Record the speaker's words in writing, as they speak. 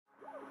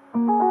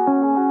Hello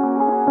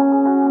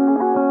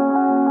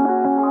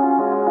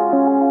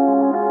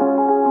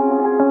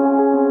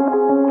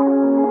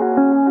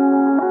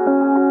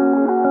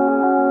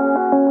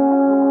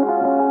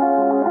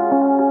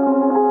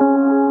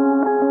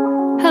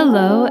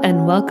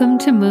and welcome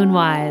to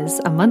Moonwise,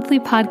 a monthly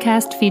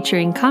podcast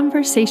featuring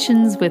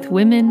conversations with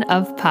women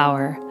of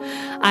power.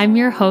 I'm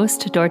your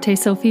host, Dorte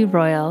Sophie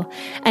Royal,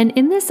 and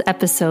in this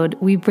episode,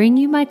 we bring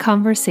you my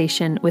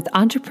conversation with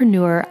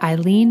entrepreneur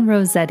Eileen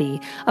Rossetti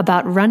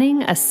about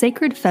running a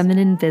sacred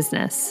feminine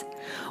business.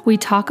 We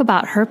talk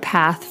about her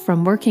path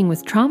from working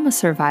with trauma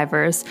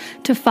survivors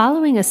to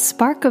following a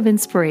spark of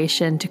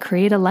inspiration to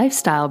create a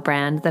lifestyle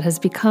brand that has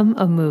become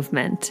a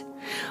movement.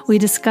 We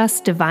discuss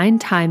divine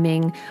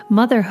timing,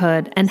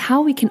 motherhood, and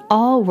how we can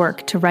all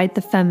work to write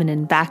the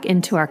feminine back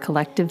into our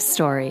collective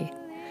story.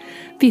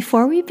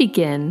 Before we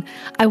begin,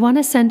 I want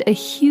to send a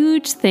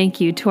huge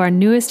thank you to our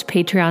newest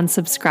Patreon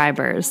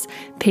subscribers,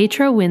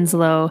 Petra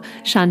Winslow,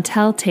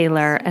 Chantel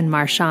Taylor, and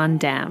Marshawn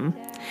Dam.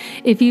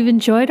 If you've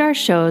enjoyed our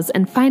shows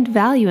and find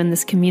value in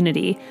this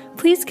community,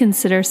 please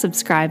consider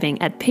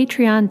subscribing at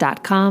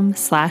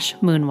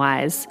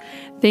patreon.com/moonwise.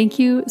 Thank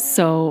you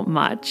so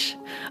much.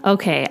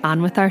 Okay,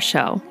 on with our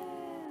show.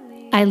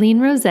 Eileen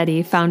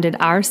Rossetti founded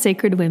Our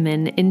Sacred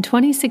Women in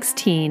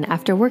 2016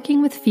 after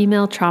working with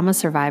female trauma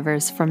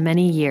survivors for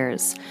many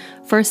years,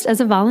 first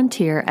as a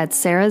volunteer at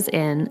Sarah's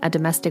Inn, a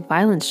domestic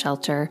violence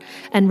shelter,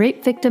 and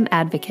Rape Victim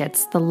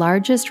Advocates, the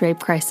largest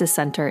rape crisis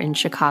center in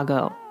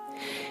Chicago.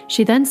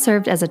 She then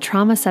served as a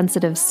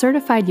trauma-sensitive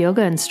certified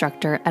yoga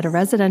instructor at a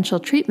residential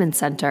treatment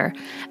center,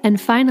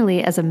 and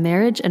finally as a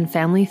marriage and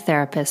family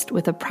therapist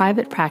with a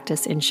private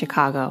practice in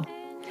Chicago.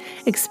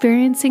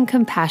 Experiencing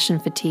compassion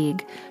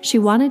fatigue, she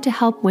wanted to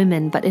help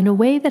women, but in a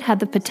way that had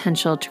the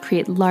potential to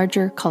create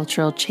larger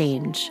cultural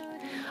change.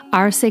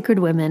 Our Sacred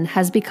Women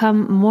has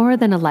become more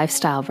than a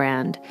lifestyle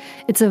brand.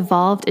 It's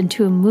evolved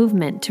into a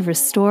movement to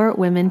restore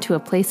women to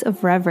a place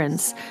of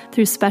reverence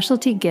through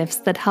specialty gifts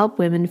that help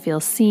women feel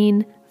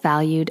seen,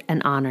 valued,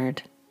 and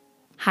honored.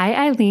 Hi,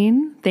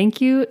 Eileen.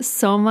 Thank you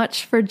so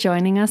much for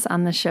joining us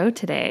on the show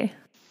today.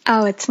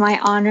 Oh, it's my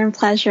honor and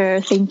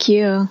pleasure. Thank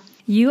you.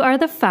 You are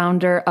the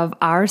founder of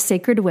Our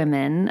Sacred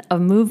Women, a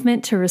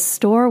movement to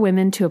restore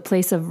women to a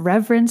place of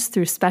reverence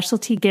through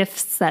specialty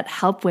gifts that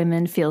help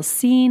women feel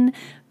seen,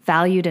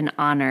 valued, and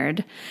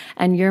honored.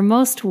 And your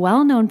most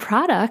well-known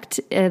product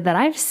that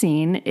I've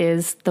seen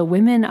is the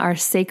Women Are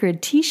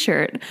Sacred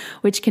t-shirt,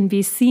 which can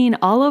be seen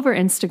all over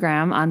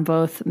Instagram on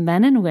both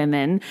men and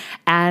women.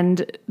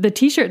 And the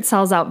t-shirt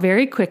sells out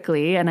very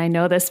quickly. And I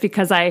know this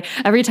because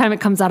every time it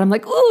comes out, I'm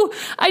like, ooh,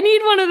 I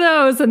need one of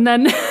those. And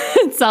then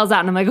it sells out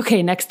and I'm like,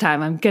 okay, next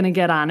time I'm going to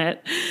get on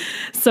it.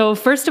 So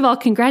first of all,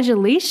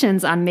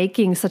 congratulations on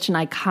making such an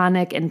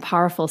iconic and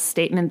powerful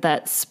statement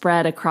that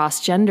spread across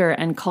gender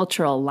and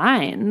cultural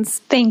lines.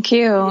 Thank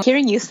you.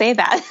 Hearing you say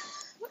that,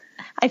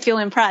 I feel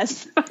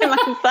impressed by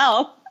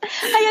myself.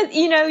 I guess,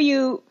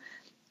 you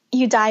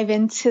dive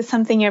into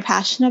something you're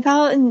passionate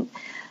about. And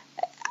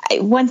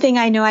one thing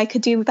I know I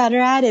could do better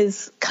at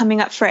is coming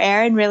up for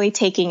air and really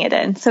taking it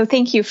in. So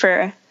thank you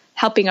for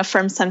helping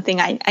affirm something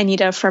I need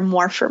to affirm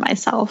more for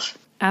myself.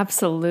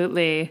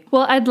 Absolutely.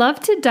 Well, I'd love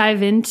to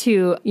dive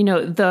into,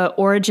 the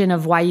origin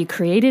of why you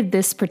created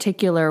this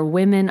particular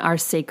Women Are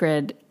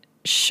Sacred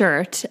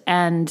shirt,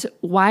 and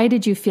why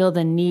did you feel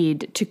the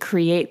need to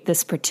create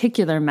this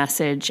particular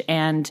message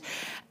and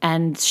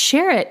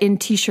share it in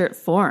t-shirt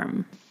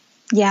form?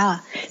 Yeah.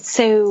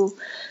 So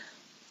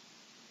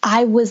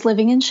I was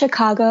living in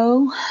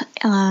Chicago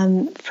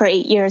for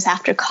 8 years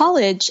after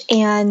college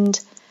and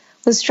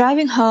was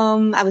driving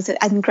home. I was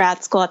in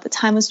grad school at the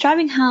time, was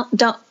driving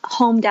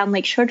home down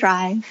Lakeshore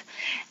Drive,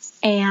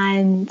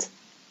 and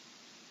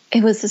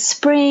it was the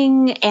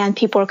spring and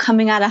people were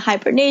coming out of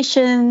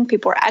hibernation.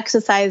 People were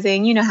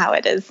exercising. You know how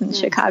it is in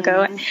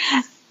Chicago.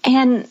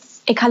 And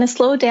it kind of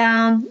slowed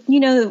down,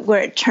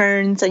 where it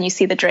turns and you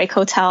see the Drake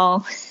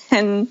Hotel.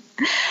 And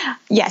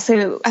yeah,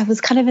 so I was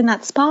kind of in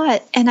that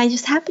spot. And I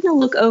just happened to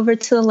look over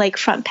to the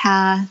lakefront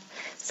path,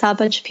 saw a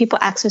bunch of people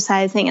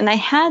exercising. And I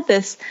had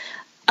this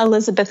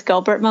Elizabeth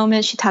Gilbert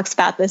moment. She talks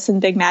about this in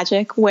Big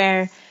Magic,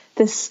 where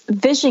this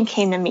vision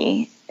came to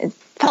me. It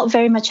felt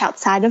very much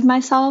outside of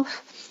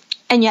myself.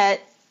 And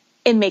yet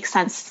it makes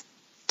sense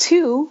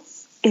too.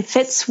 It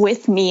fits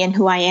with me and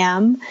who I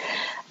am.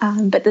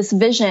 But this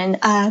vision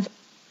of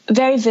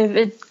very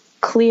vivid,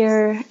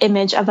 clear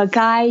image of a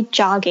guy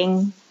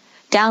jogging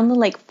down the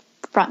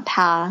lakefront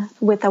path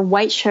with a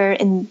white shirt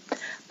and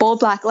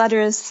bold black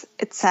letters.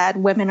 It said,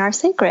 "Women are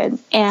sacred."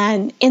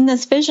 And in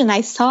this vision,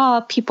 I saw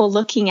people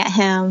looking at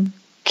him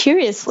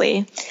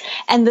curiously.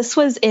 And this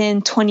was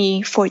in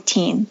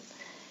 2014.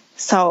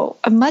 So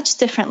a much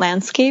different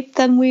landscape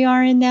than we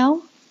are in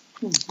now.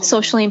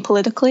 Socially and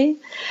politically.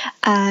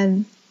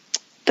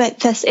 But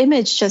this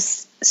image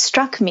just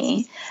struck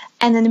me.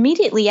 And then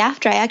immediately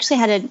after, I actually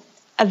had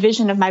a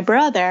vision of my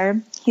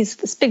brother. He's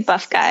this big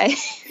buff guy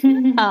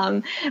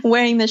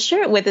wearing this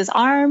shirt with his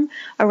arm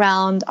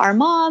around our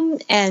mom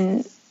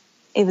and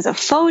it was a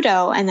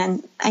photo, and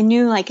then I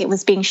knew like it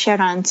was being shared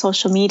on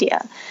social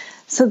media.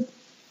 So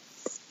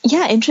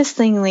yeah,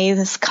 interestingly,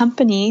 this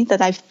company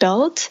that I've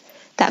built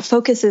that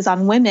focuses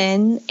on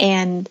women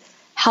and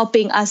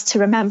helping us to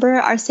remember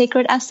our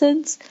sacred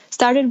essence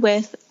started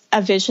with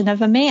a vision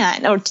of a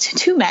man, or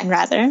two men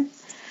rather.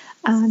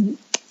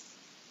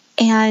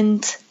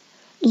 And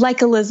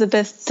like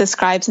Elizabeth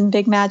describes in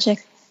Big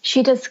Magic,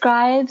 she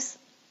describes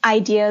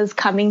ideas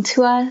coming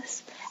to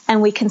us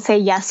and we can say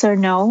yes or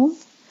no.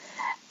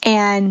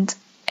 And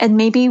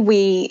maybe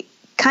we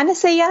kind of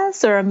say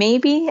yes or a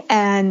maybe.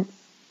 And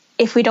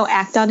if we don't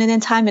act on it in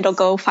time, it'll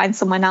go find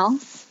someone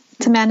else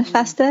to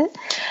manifest it.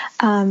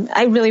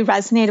 I really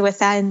resonated with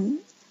that. And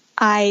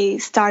I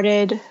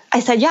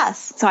said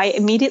yes. So I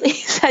immediately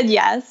said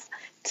yes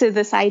to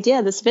this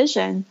idea, this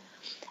vision.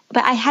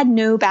 But I had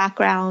no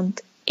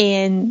background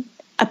in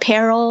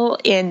apparel,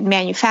 in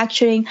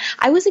manufacturing.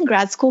 I was in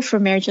grad school for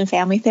marriage and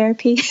family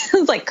therapy. It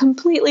was like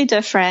completely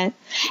different.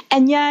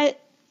 And yet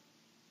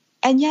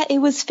it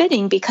was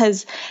fitting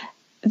because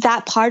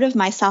that part of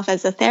myself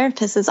as a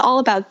therapist is all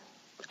about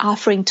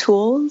offering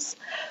tools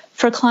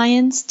for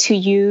clients to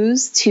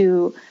use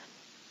to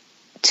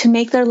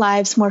make their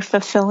lives more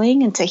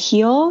fulfilling and to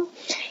heal.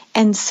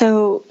 And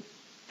so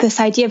this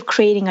idea of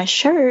creating a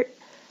shirt,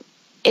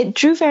 it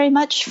drew very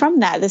much from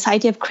that, this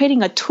idea of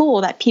creating a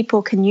tool that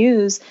people can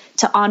use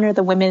to honor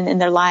the women in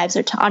their lives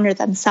or to honor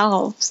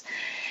themselves.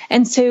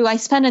 And so I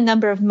spent a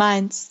number of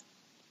months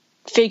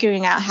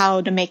figuring out how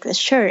to make this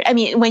shirt. I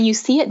mean, when you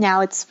see it now,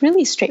 it's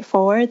really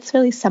straightforward. It's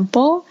really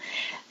simple.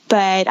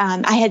 But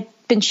I had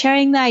been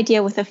sharing the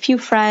idea with a few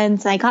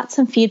friends, and I got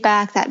some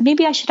feedback that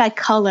maybe I should add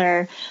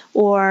color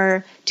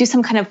or do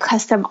some kind of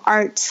custom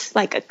art,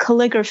 like a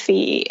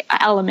calligraphy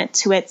element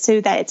to it so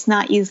that it's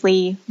not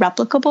easily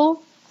replicable,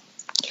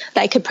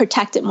 that I could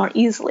protect it more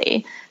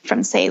easily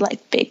from, say,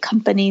 like big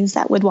companies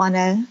that would want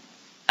to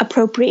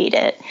appropriate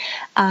it.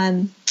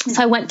 So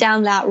I went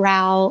down that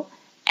route,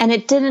 and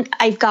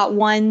I got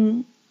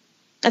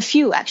a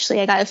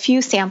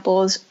few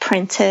samples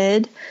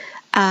printed,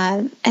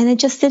 and it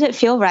just didn't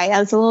feel right.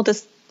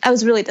 I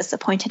was really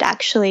disappointed,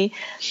 actually.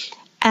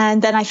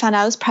 And then I found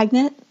out I was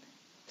pregnant.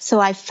 So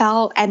I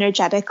felt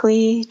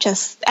energetically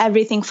just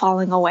everything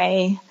falling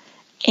away,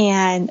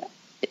 and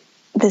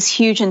this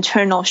huge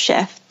internal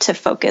shift to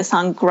focus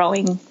on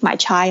growing my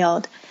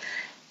child.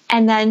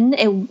 And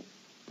then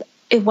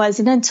it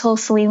wasn't until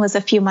Celine was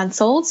a few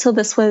months old. So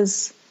this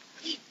was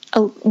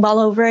well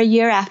over a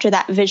year after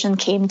that vision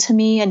came to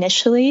me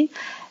initially,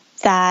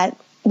 that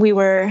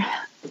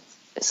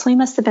Celine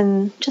must have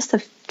been just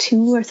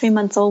 2 or 3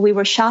 months old. We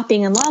were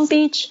shopping in Long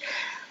Beach,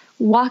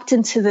 walked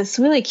into this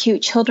really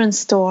cute children's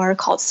store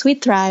called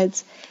Sweet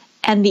Threads.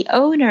 And the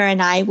owner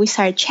and we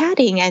started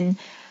chatting, and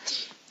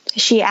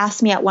she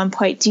asked me at one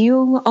point, "Do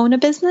you own a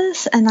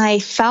business?" And I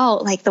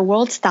felt like the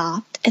world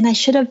stopped, and I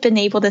should have been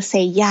able to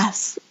say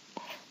yes,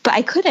 but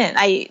I couldn't.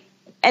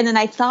 And then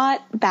I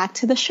thought back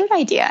to the shirt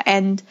idea,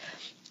 and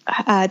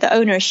the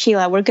owner,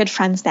 Sheila, we're good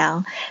friends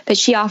now, but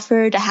she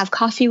offered to have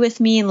coffee with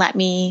me and let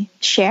me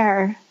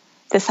share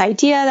this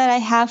idea that I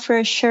have for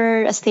a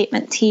shirt, a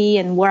statement tee,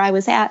 and where I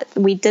was at.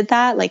 We did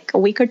that like a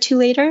week or two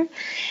later.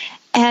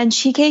 And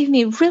she gave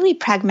me really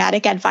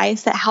pragmatic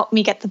advice that helped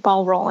me get the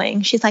ball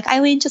rolling. She's like,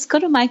 "Eileen, just go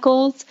to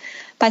Michael's,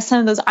 buy some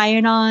of those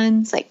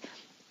iron-ons,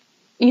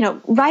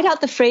 write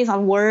out the phrase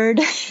on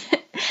Word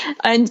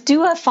and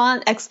do a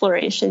font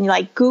exploration.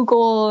 Like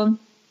Google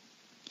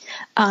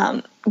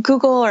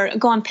or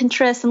go on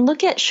Pinterest and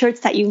look at shirts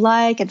that you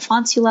like and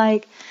fonts you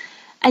like.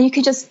 And you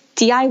could just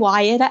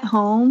DIY it at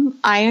home,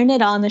 iron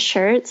it on the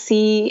shirt,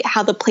 see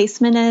how the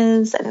placement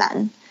is, and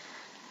then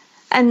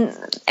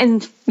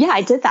And yeah,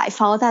 I did that. I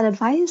followed that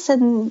advice,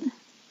 and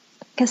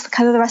I guess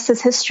kind of the rest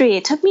is history.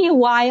 It took me a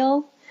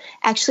while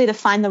actually to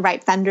find the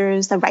right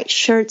vendors, the right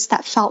shirts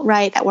that felt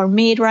right, that were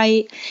made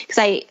right. Because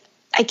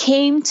I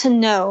came to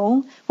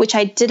know, which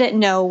I didn't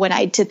know when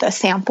I did the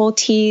sample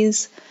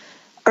tees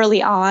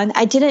early on,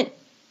 I didn't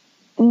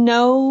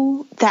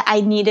know that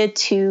I needed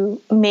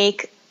to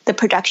make the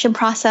production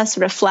process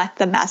reflect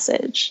the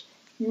message.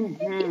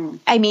 Mm-hmm.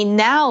 I mean,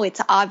 now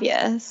it's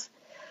obvious.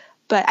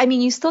 But I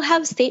mean, you still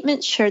have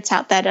statement shirts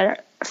out that are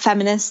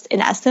feminist in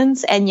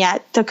essence, and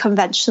yet they're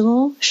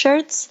conventional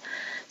shirts.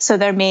 So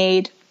they're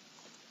made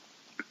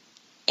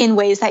in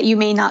ways that you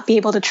may not be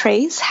able to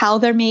trace how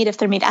they're made, if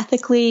they're made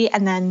ethically.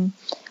 And then,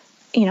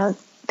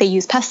 they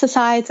use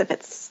pesticides if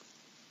it's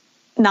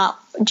not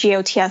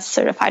GOTS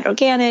certified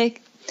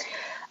organic.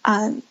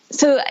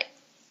 So,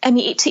 I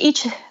mean, to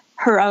each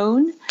her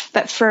own.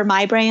 But for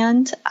my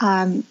brand,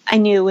 I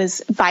knew it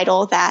was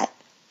vital that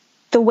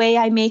the way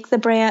I make the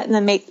brand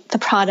and make the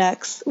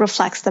products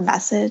reflects the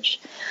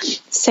message.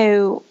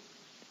 So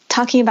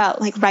talking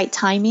about like right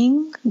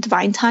timing,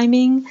 divine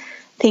timing, I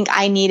think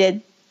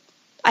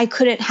I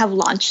couldn't have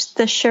launched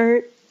the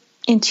shirt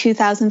in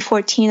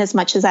 2014 as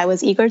much as I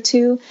was eager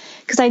to,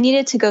 because I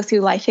needed to go through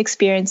life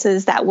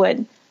experiences that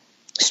would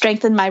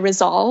strengthen my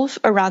resolve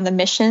around the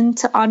mission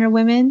to honor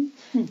women.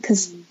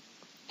 Because,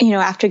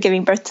 after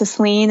giving birth to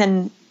Celine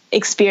and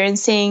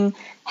experiencing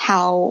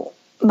how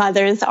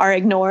mothers are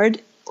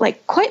ignored,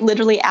 like quite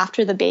literally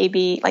after the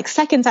baby, like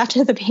seconds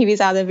after the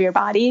baby's out of your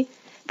body.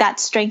 That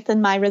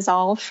strengthened my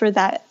resolve for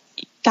that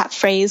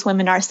phrase,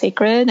 women are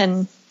sacred.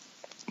 And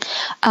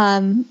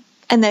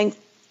then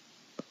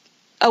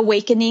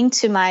awakening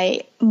to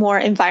my more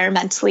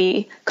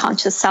environmentally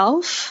conscious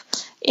self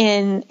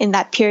in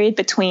that period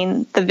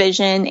between the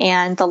vision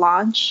and the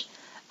launch.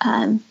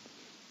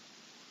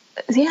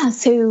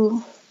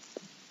 So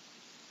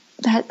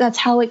that's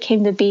how it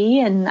came to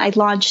be. And I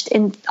launched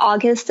in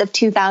August of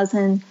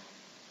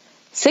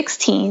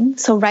 2016,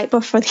 so right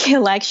before the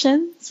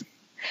elections.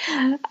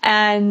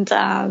 And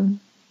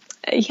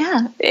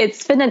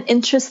it's been an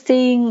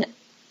interesting,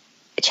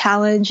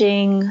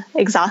 challenging,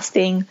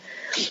 exhausting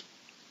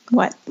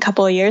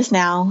couple of years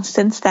now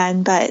since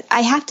then. But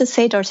I have to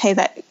say, Dorte,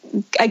 that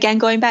again,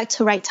 going back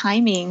to right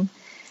timing,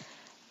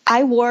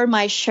 I wore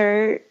my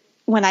shirt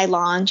when I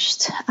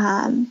launched.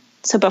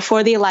 So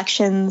before the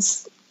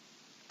elections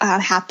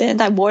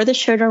happened, I wore the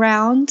shirt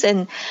around,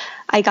 and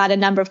I got a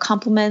number of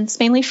compliments,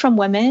 mainly from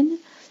women.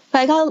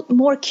 But I got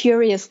more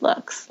curious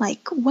looks,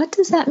 like, what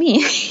does that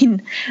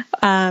mean?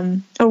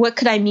 Or what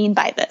could I mean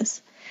by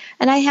this?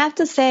 And I have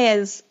to say,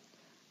 as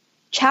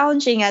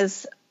challenging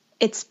as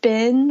it's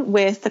been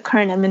with the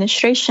current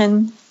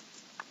administration,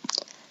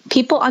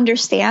 people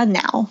understand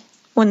now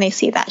when they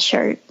see that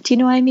shirt. Do you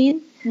know what I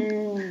mean?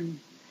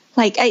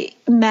 Like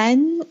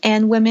men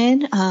and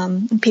women,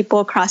 people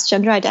across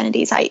gender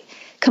identities,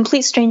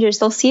 complete strangers,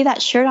 they'll see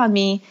that shirt on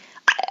me.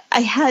 I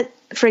had,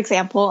 for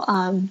example,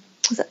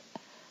 was it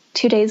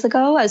 2 days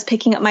ago, I was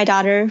picking up my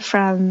daughter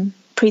from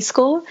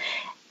preschool,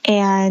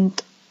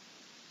 and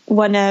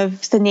one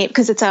of the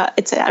because it's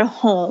at a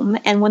home,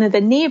 and one of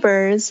the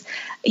neighbors,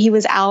 he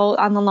was out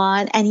on the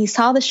lawn and he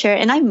saw the shirt,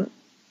 and I'm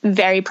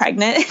very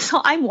pregnant, so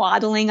I'm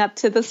waddling up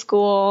to the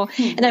school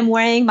and I'm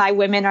wearing my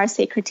Women Are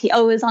Sacred tee.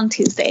 Oh, it was on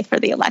Tuesday for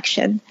the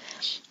election,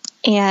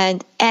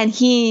 and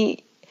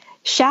he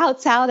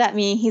shouts out at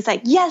me. He's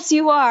like, "Yes,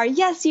 you are.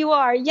 Yes, you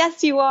are.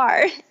 Yes, you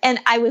are." And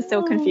I was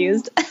so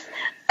confused.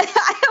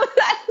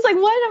 I was like,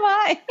 what am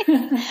I?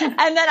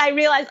 And then I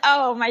realized,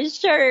 oh, my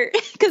shirt,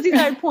 because he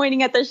started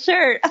pointing at the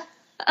shirt.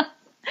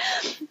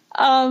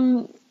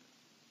 But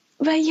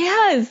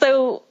yeah,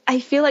 so I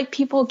feel like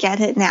people get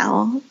it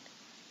now,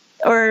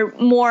 or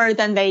more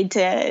than they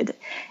did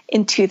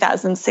in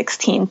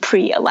 2016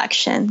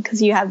 pre-election,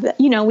 because you have,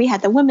 we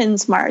had the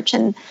Women's March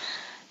and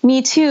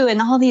Me Too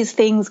and all these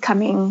things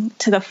coming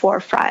to the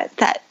forefront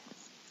that,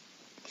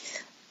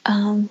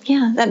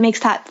 that makes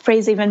that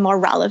phrase even more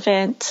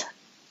relevant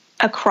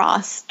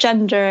across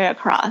gender,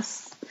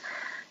 across,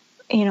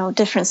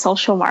 different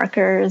social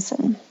markers.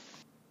 And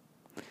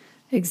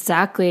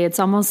exactly. It's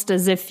almost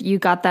as if you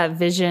got that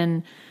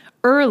vision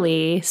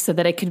early so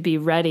that it could be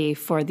ready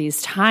for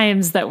these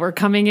times that we're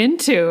coming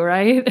into,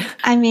 right?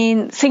 I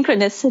mean,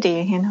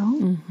 synchronicity,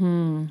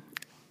 Mm-hmm.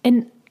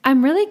 And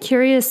I'm really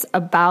curious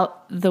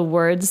about the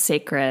word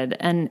sacred.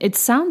 And it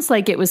sounds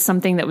like it was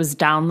something that was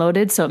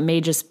downloaded. So it may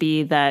just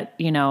be that,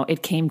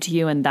 it came to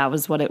you and that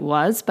was what it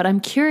was. But I'm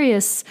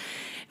curious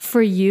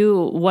for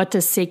you, what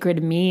does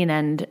sacred mean?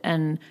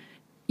 And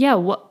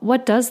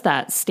what does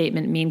that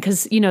statement mean?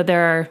 Because,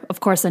 there are,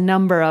 of course, a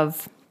number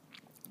of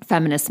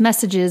feminist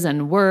messages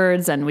and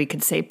words, and we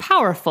could say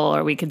powerful,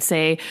 or we could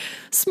say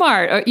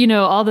smart, or,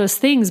 all those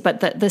things.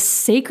 But the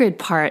sacred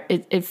part,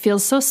 it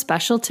feels so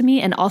special to me,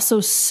 and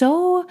also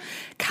so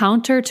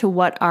counter to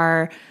what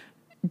our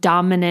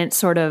dominant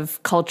sort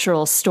of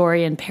cultural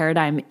story and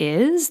paradigm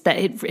is, that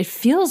it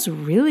feels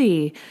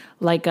really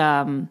like,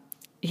 I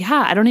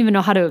don't even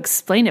know how to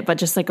explain it, but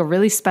just like a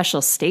really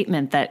special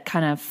statement that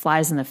kind of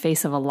flies in the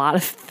face of a lot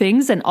of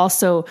things, and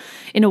also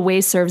in a way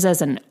serves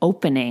as an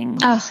opening.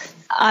 Oh,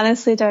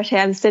 honestly, Dorte,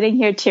 I'm sitting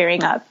here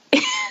tearing up.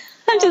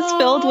 I'm just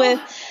filled with,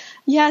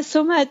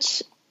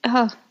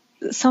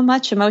 so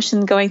much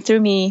emotion going through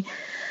me.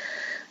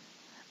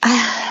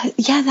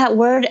 That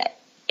word,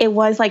 it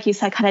was, like you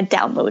said, kind of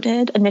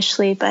downloaded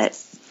initially, but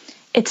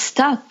it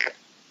stuck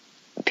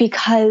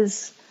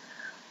because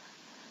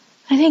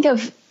I think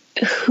of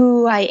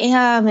who I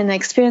am and the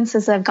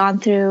experiences I've gone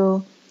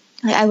through.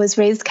 I was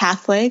raised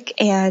Catholic,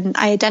 and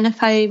I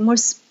identify more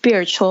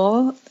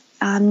spiritual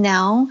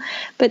now,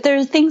 but there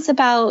are things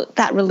about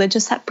that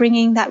religious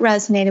upbringing that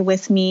resonated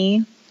with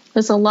me.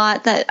 There's a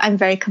lot that I'm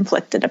very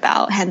conflicted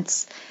about,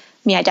 hence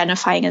me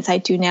identifying as I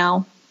do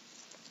now.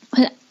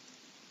 But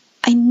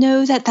I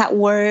know that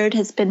word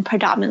has been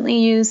predominantly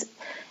used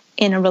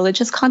in a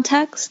religious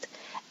context,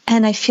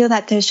 and I feel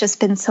that there's just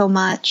been so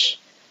much.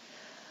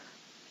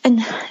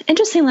 And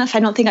interestingly enough, I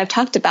don't think I've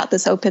talked about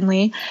this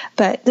openly,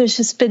 but there's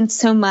just been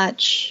so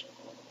much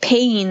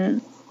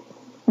pain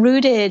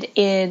rooted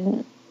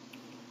in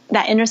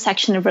that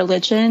intersection of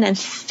religion and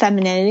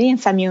femininity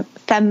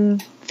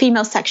and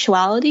female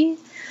sexuality.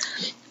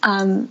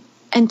 And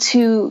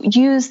to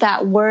use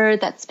that word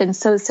that's been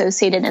so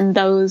associated in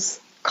those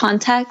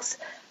contexts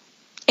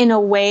in a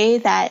way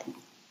that,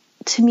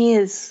 to me,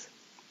 is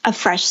a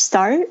fresh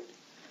start.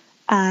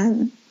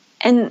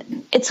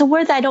 And it's a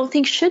word that I don't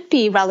think should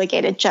be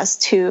relegated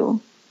just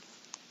to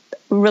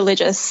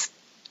religious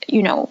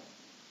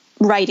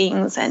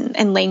writings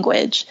and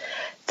language,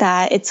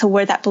 that it's a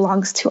word that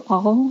belongs to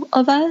all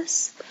of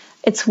us.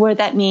 It's a word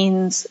that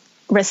means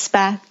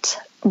respect,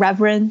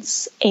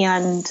 reverence,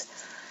 and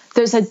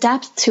there's a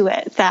depth to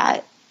it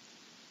that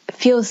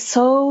feels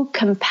so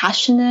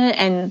compassionate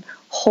and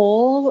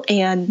whole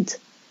and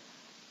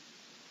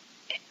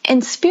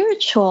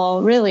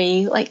spiritual,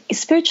 really, like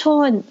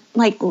spiritual, and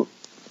like,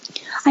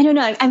 I don't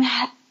know,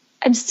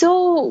 I'm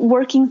still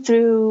working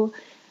through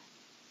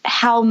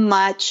how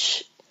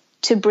much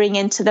to bring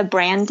into the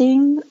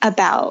branding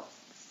about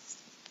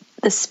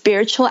the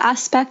spiritual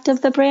aspect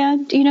of the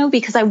brand,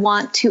 because I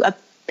want to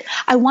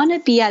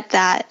be at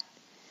that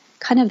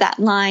kind of that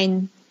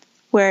line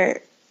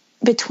where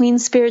between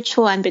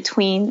spiritual and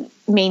between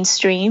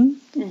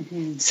mainstream,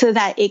 so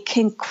that it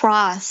can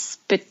cross,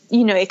 but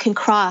it can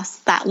cross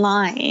that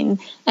line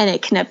and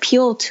it can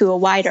appeal to a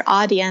wider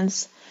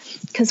audience,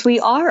 because we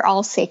are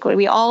all sacred.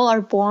 We all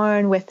are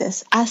born with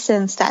this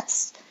essence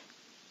that's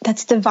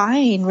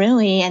divine,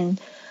 really.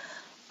 And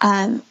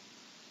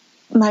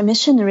my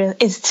mission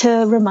is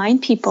to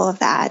remind people of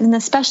that, and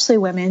especially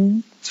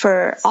women,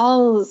 for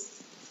all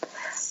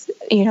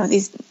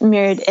these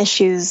myriad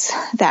issues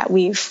that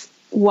we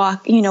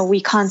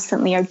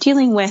constantly are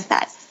dealing with,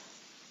 that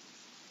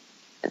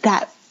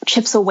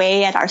chips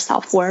away at our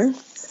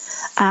self-worth.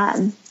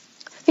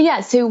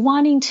 So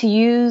wanting to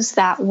use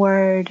that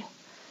word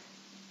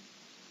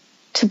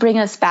to bring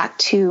us back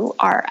to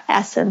our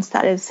essence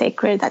that is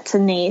sacred, that's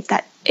innate,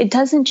 that it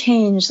doesn't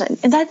change.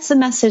 And that's the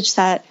message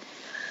that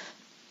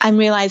I'm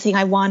realizing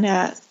I want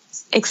to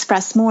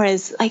express more,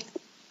 is like,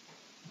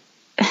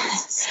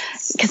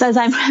 because as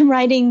I'm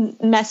writing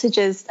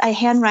messages, I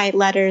handwrite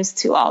letters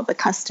to all the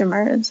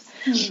customers,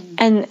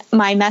 and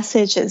my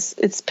message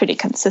it's pretty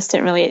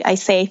consistent, really. I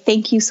say,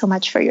 thank you so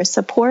much for your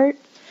support.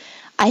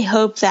 I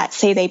hope that,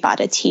 say they bought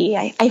a tea,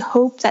 I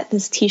hope that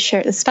this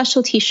t-shirt, this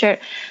special t-shirt,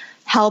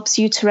 helps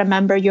you to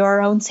remember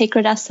your own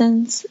sacred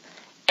essence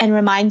and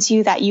reminds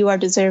you that you are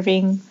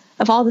deserving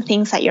of all the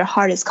things that your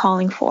heart is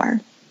calling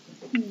for.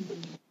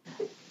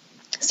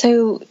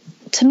 So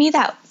to me,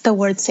 that the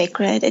word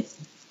sacred,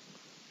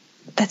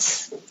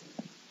 that's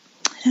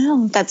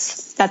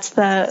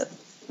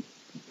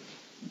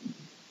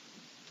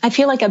I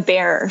feel like a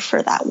bearer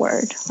for that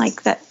word,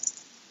 like that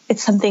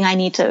it's something I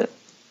need to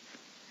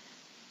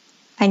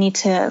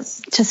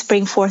just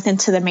bring forth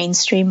into the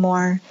mainstream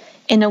more,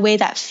 in a way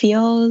that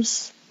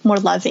feels more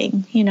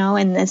loving,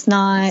 and it's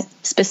not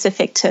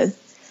specific to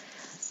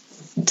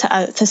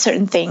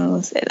certain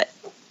things.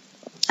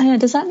 I don't know,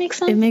 does that make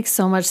sense? It makes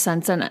so much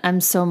sense. And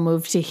I'm so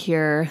moved to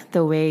hear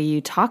the way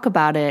you talk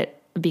about it,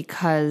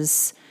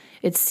 because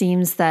it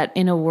seems that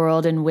in a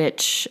world in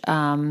which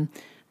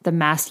the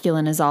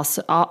masculine is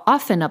also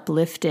often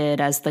uplifted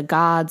as the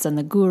gods and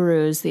the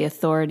gurus, the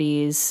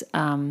authorities,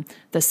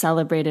 the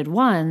celebrated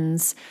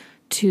ones,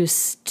 to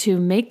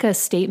make a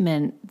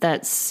statement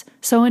that's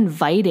so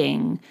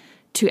inviting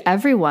to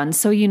everyone,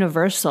 so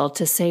universal,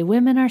 to say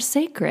women are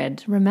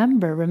sacred.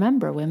 Remember,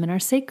 women are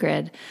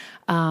sacred.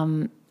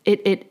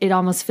 It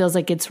almost feels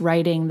like it's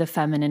writing the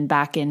feminine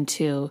back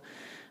into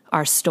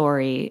our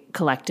story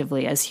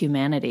collectively as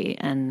humanity,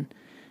 and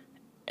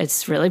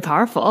it's really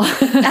powerful.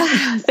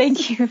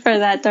 Thank you for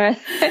that,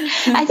 Dorothy.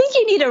 I think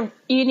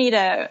you need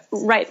to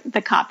write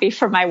the copy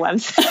for my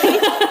website.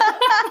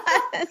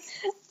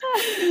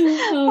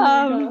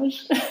 Oh my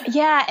gosh.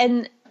 Yeah,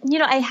 and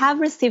I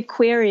have received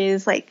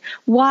queries like,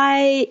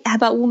 why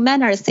about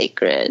men are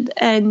sacred?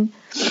 And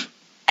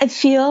I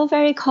feel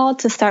very called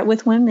to start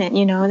with women,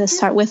 to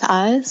start with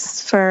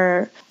us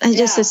for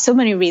just there's so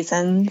many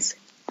reasons.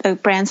 The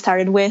brand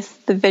started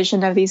with the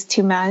vision of these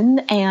two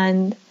men,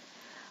 and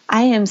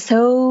I am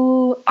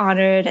so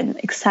honored and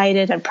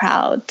excited and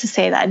proud to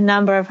say that a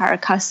number of our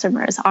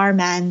customers are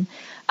men.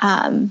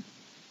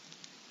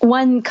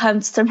 One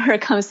customer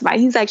comes to mind.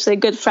 He's actually a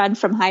good friend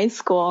from high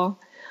school.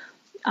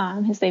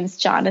 His name's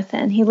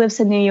Jonathan. He lives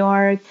in New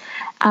York.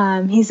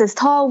 He's this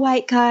tall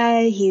white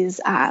guy. He's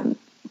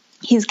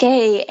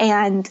gay,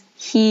 and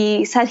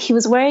he said he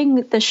was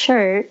wearing the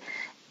shirt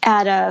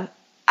at a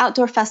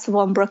outdoor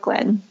festival in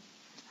Brooklyn.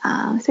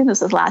 I think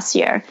this was last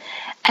year.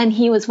 And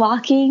he was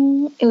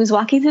walking through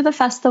the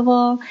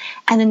festival,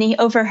 and then he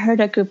overheard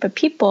a group of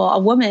people, a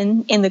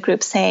woman in the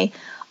group, say,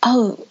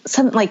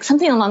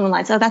 something along the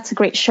lines, oh, that's a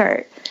great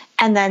shirt.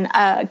 And then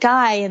a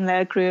guy in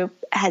the group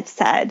had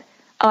said,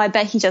 oh, I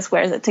bet he just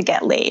wears it to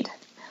get laid.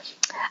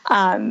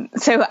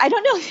 So I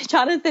don't know if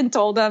Jonathan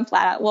told him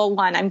flat out, well,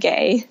 one, I'm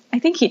gay. I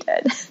think he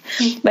did.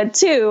 But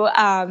two,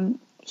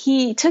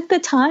 he took the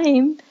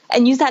time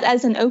and used that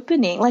as an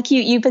opening. Like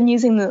you've been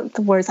using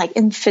the words like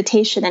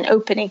invitation and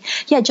opening.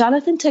 Yeah,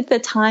 Jonathan took the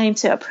time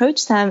to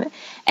approach them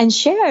and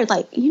share,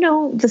 like,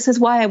 this is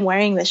why I'm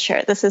wearing this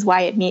shirt. This is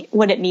why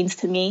what it means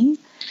to me.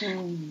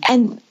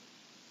 And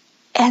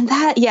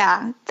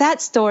that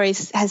story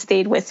has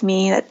stayed with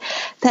me,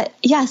 that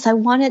yes, I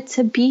want it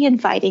to be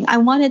inviting. I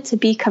want it to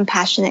be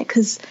compassionate,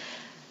 because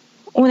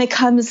when it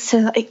comes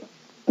to like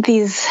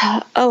these,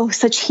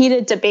 such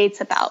heated debates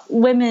about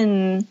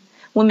women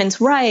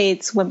women's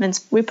rights,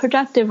 women's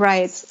reproductive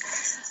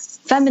rights,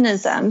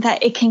 feminism,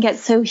 that it can get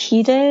so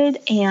heated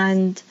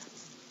and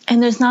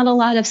there's not a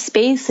lot of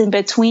space in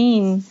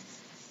between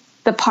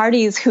the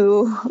parties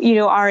who,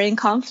 are in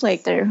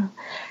conflict.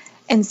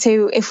 And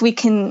so if we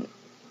can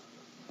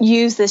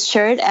use this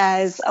shirt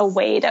as a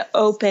way to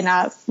open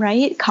up,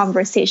 right,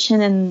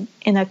 conversation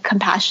in a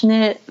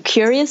compassionate,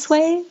 curious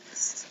way,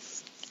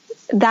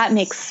 that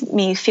makes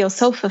me feel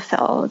so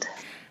fulfilled.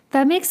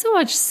 That makes so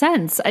much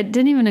sense. It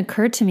didn't even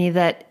occur to me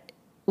that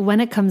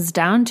when it comes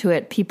down to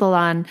it, people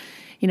on,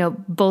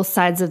 both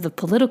sides of the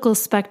political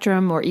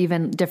spectrum or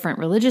even different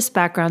religious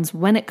backgrounds,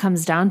 when it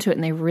comes down to it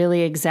and they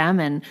really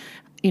examine,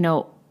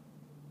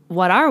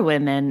 what are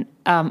women,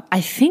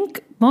 I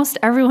think most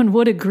everyone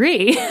would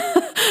agree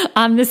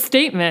on this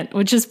statement,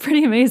 which is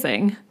pretty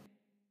amazing.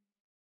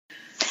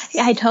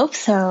 Yeah, I'd hope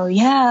so.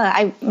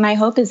 Yeah, my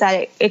hope is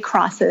that it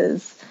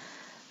crosses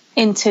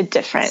into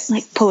different,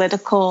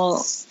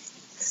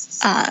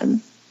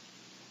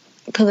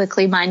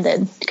 politically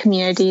minded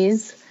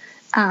communities.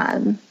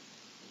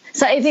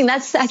 So I think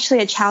that's actually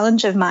a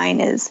challenge of mine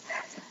is,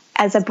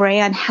 as a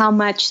brand, how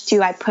much do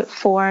I put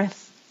forth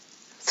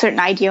certain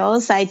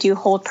ideals that I do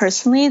hold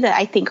personally that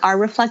I think are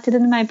reflected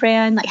in my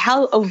brand, like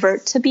how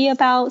overt to be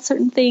about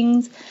certain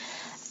things,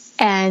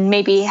 and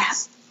maybe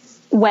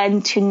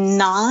when to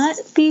not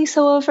be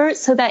so overt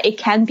so that it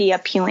can be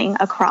appealing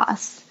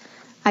across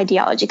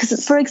ideology.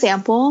 Because, for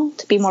example,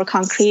 to be more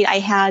concrete, I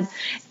had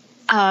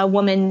a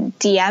woman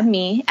DM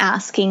me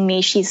asking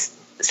me, she's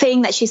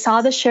saying that she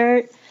saw the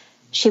shirt,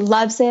 she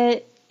loves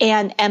it,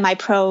 and am I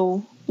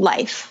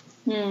pro-life?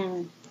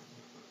 And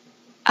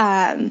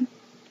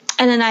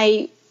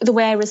then the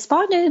way I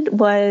responded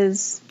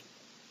was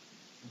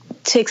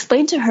to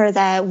explain to her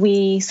that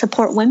we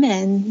support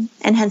women,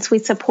 and hence we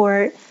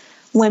support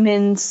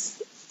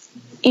women's,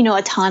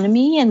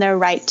 autonomy and their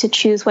right to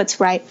choose what's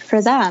right for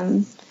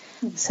them.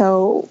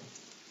 So,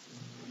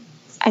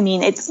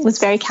 it was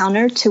very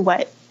counter to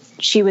what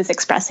she was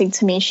expressing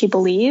to me she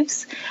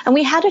believes. And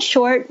we had a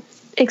short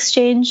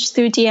exchange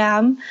through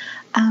DM.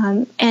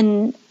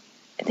 And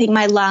I think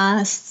my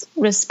last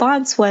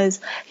response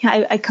was,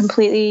 I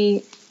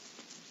completely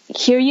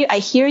hear you. I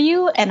hear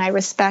you and I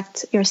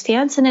respect your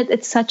stance. And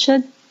it's such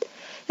a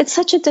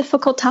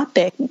difficult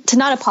topic to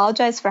not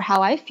apologize for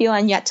how I feel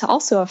and yet to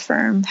also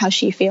affirm how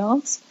she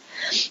feels.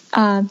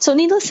 So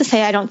needless to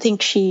say, I don't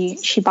think she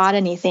bought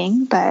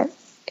anything, but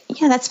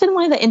yeah, that's been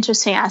one of the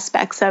interesting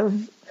aspects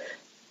of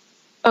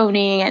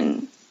owning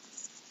and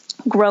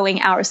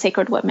growing Our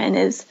Sacred Women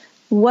is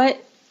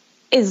what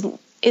is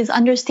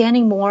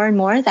understanding more and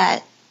more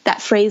that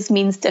phrase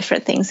means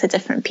different things to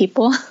different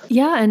people.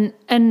 Yeah.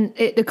 And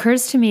it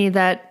occurs to me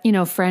that,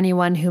 for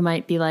anyone who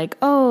might be like,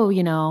 oh,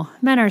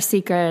 men are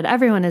sacred,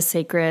 everyone is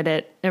sacred.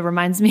 It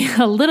reminds me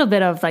a little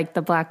bit of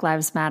the Black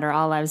Lives Matter,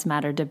 All Lives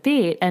Matter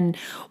debate. And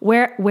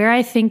where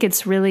I think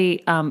it's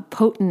really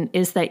potent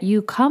is that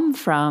you come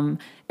from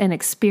an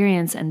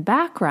experience and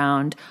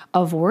background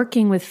of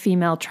working with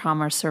female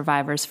trauma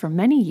survivors for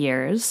many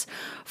years,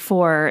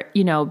 for,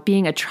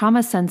 being a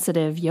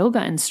trauma-sensitive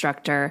yoga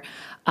instructor,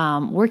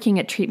 working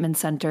at treatment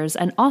centers,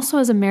 and also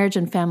as a marriage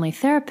and family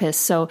therapist.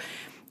 So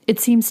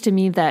it seems to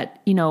me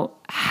that,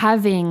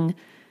 having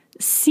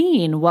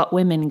seen what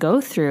women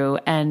go through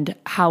and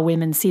how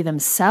women see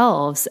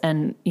themselves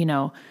and,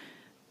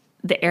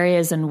 the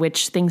areas in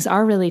which things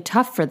are really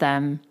tough for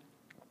them,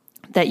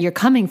 that you're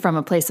coming from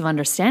a place of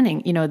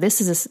understanding,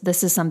 this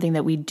is something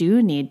that we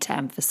do need to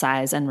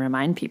emphasize and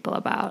remind people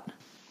about.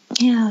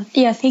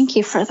 Yeah. Thank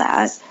you for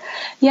that.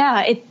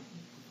 Yeah.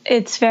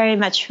 It's very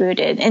much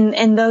rooted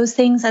in those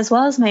things as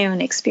well as my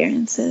own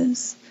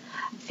experiences.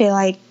 I feel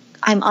like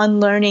I'm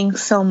unlearning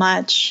so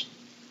much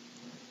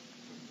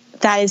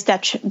that has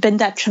been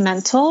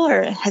detrimental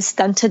or has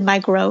stunted my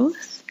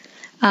growth.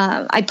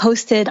 I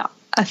posted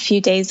a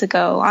few days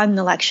ago on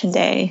election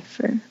day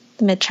for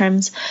the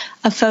midterms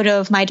a photo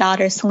of my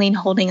daughter Celine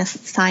holding a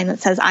sign that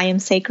says "I am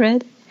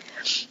sacred."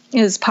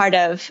 It was part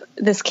of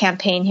this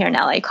campaign here in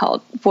LA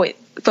called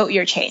Vote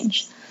Your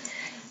Change.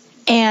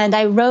 And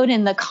I wrote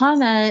in the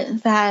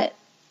comment that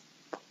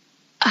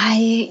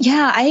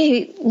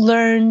I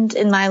learned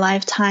in my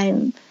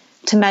lifetime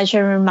to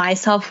measure my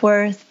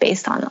self-worth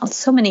based on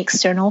so many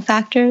external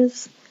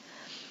factors.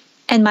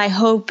 And my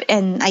hope,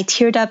 and I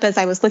teared up as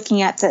I was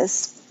looking at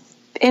this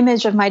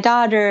image of my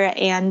daughter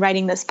and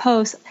writing this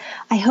post,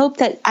 I hope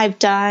that I've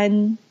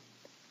done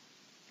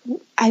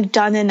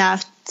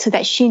enough so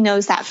that she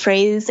knows that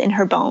phrase in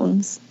her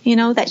bones,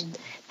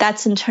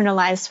 that's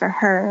internalized for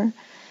her.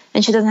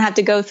 And she doesn't have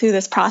to go through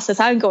this process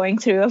I'm going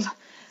through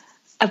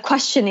of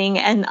questioning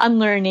and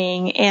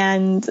unlearning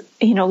and,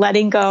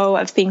 letting go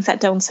of things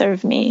that don't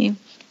serve me.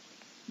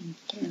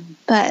 Okay.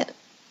 But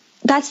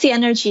that's the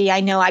energy I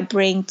know I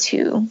bring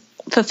to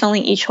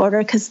fulfilling each order,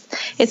 because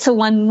it's a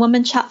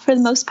one-woman shop for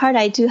the most part.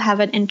 I do have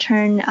an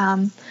intern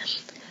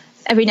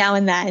every now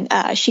and then.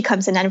 She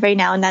comes in every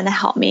now and then to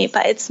help me,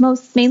 but it's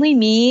mainly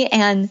me.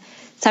 And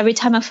so every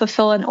time I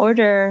fulfill an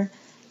order,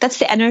 that's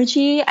the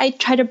energy I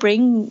try to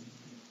bring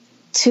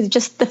to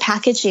just the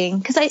packaging,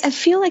 because I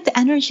feel like the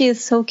energy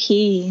is so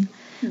key.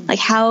 Like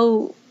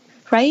how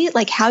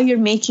you're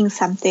making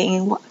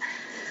something,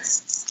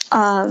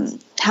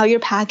 how you're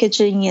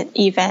packaging it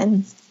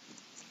even.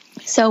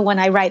 So when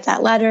I write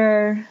that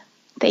letter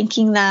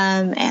thanking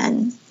them,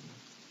 and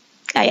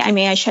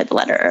I shared the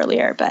letter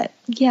earlier, but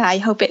yeah, I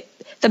hope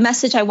the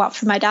message I want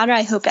for my daughter,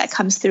 I hope that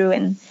comes through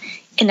in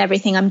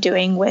everything I'm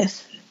doing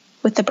with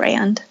the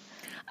brand.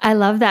 I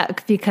love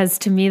that, because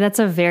to me, that's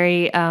a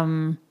very,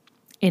 in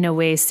a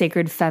way,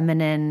 sacred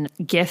feminine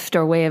gift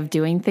or way of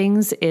doing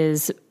things,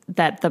 is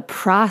that the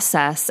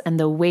process and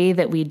the way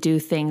that we do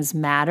things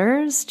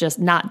matters,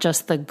 not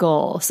just the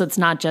goal. So it's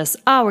not just,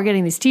 oh, we're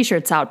getting these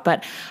t-shirts out,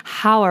 but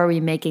how are we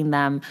making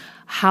them?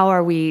 How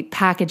are we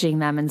packaging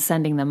them and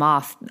sending them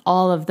off?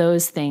 All of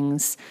those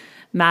things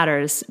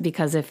matters,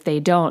 because if they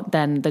don't,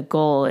 then the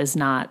goal is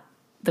not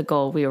the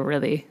goal we were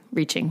really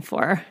reaching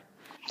for.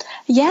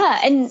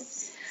 Yeah. And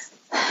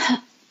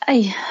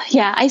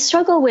I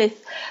struggle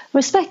with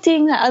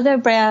respecting that other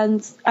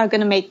brands are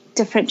going to make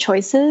different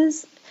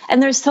choices.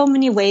 And there's so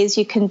many ways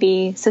you can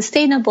be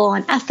sustainable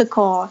and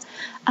ethical.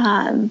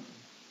 And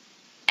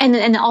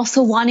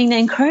also wanting to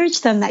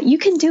encourage them that you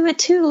can do it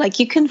too. Like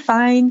you can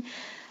find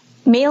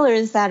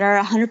mailers that are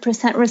 100%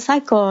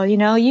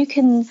 recycled. You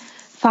can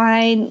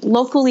find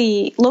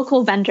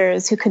local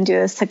vendors who can do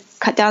this to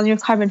cut down your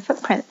carbon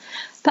footprint.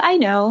 But I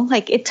know,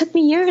 like, it took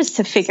me years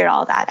to figure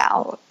all that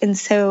out. And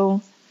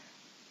so,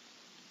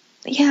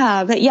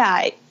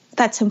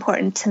 that's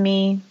important to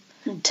me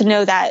to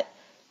know that,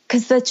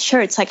 because the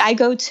shirts, like I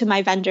go to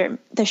my vendor,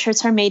 the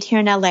shirts are made here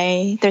in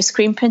LA. They're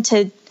screen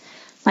printed,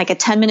 like a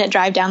 10-minute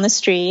drive down the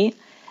street.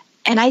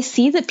 And I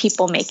see the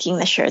people making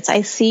the shirts.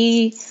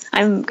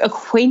 I'm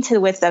acquainted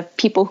with the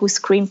people who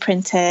screen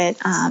print it.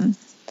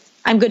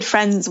 I'm good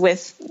friends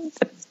with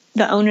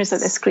the owners of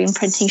the screen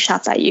printing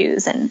shop I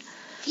use. And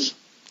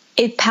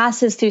it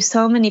passes through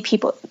so many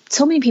people.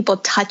 So many people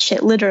touch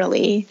it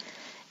literally.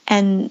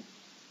 And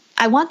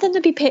I want them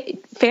to be paid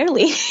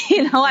fairly.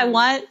 I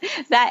want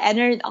that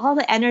energy, all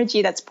the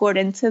energy that's poured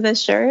into the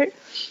shirt,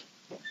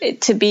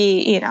 to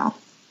be,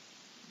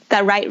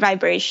 that right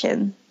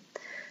vibration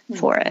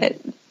for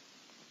it.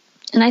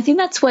 And I think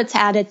that's what's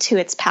added to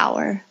its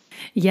power.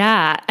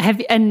 Yeah.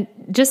 And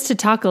just to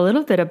talk a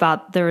little bit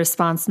about the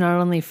response, not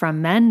only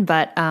from men,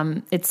 but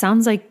it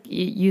sounds like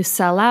you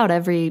sell out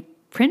every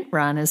print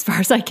run, as far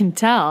as I can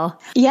tell.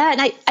 Yeah.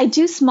 And I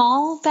do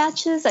small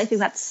batches. I think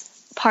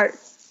that's part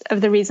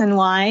of the reason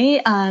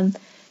why,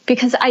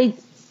 because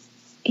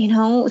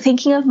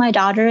thinking of my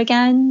daughter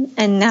again,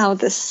 and now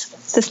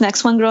this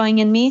next one growing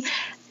in me,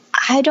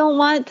 I don't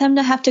want them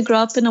to have to grow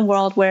up in a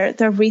world where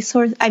their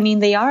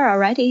they are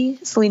already,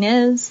 Celine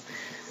is,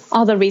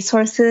 all the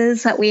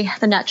resources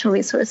the natural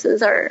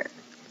resources are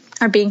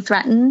being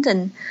threatened.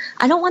 And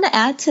I don't want to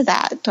add to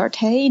that,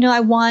 Dorte. I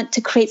want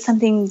to create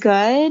something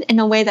good in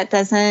a way that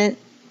doesn't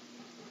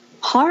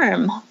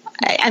harm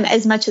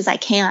as much as I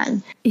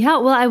can. Yeah,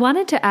 well, I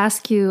wanted to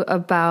ask you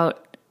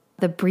about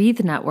the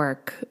Breathe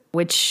Network,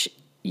 which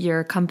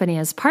your company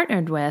has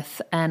partnered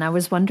with. And I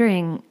was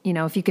wondering,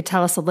 if you could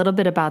tell us a little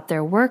bit about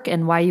their work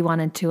and why you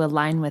wanted to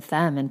align with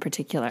them in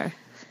particular.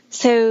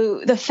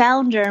 So the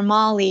founder,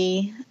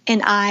 Molly,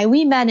 and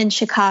we met in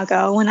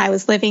Chicago when I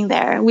was living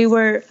there. We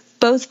were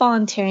both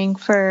volunteering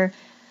for,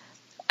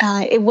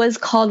 it was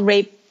called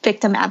Rape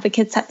Victim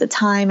Advocates at the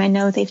time. I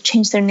know they've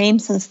changed their name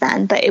since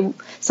then, but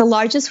it's the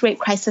largest rape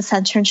crisis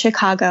center in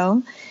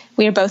Chicago.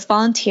 We were both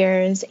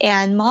volunteers,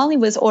 and Molly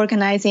was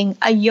organizing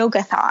a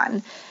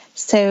yogathon.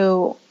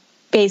 So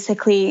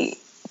basically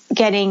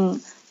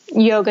getting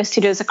yoga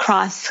studios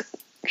across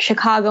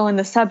Chicago and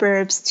the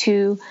suburbs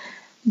to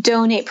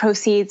donate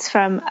proceeds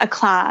from a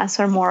class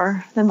or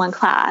more than one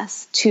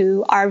class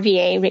to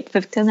RVA, Rape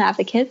Victim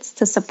Advocates,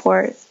 to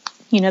support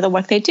the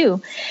work they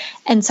do.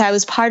 And so I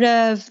was part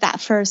of that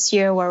first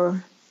year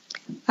where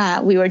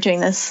we were doing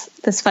this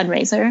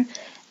fundraiser,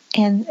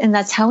 and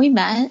that's how we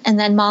met. And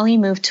then Molly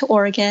moved to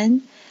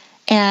Oregon,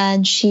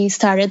 and she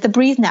started the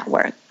Breathe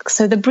Network.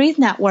 So the Breathe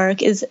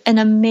Network is an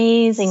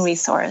amazing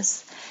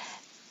resource.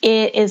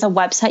 It is a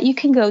website you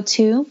can go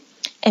to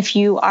if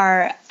you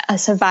are a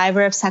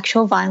survivor of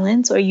sexual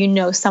violence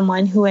or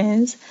someone who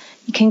is.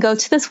 You can go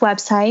to this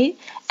website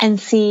and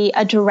see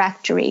a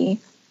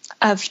directory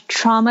of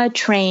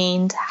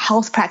trauma-trained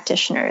health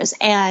practitioners.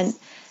 And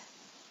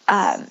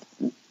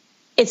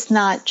it's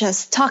not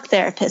just talk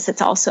therapists.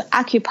 It's also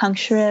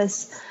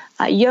acupuncturists,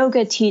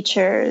 yoga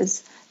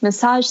teachers,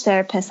 massage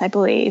therapists, I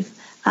believe.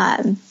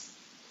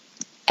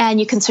 And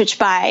you can search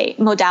by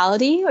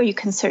modality or you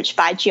can search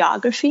by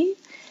geography.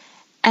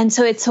 And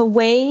so it's a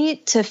way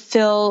to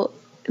fill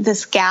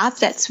this gap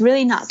that's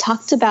really not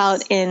talked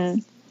about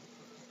in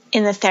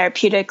the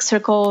therapeutic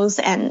circles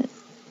and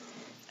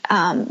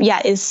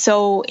is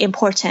so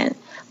important,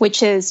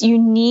 which is you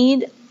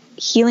need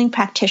healing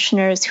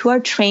practitioners who are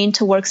trained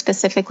to work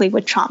specifically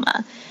with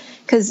trauma.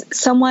 Because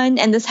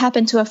and this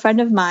happened to a friend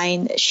of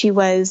mine, she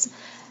was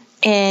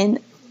in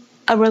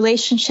a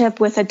relationship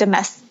with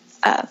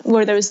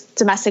where there was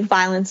domestic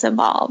violence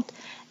involved.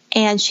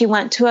 and she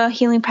went to a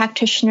healing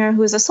practitioner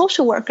who was a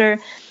social worker.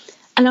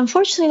 And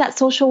unfortunately, that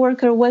social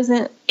worker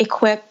wasn't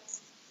equipped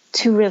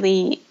to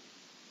really,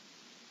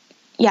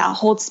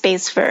 hold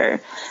space for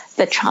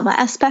the trauma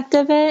aspect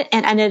of it,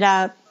 and ended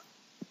up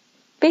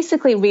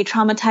basically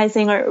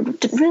re-traumatizing or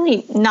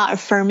really not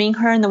affirming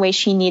her in the way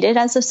she needed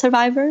as a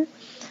survivor.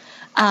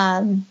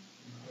 And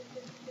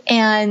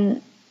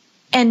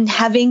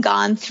having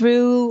gone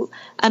through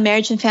a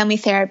marriage and family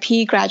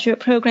therapy graduate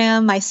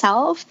program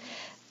myself,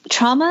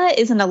 trauma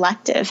is an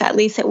elective, at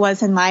least it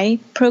was in my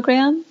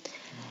program,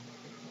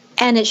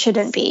 and it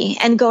shouldn't be.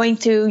 And going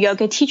through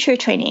yoga teacher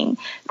training,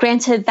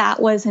 granted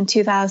that was in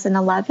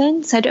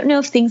 2011, so I don't know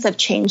if things have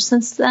changed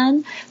since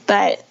then,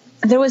 but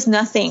there was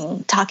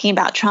nothing talking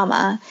about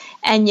trauma.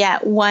 And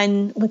yet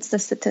what's the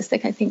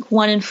statistic? I think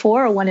 1 in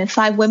 4 or 1 in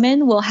 5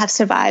 women will have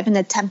survived an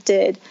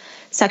attempted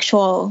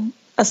sexual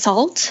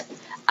assault.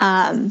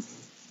 And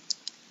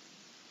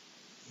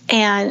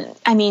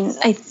I mean,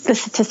 the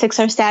statistics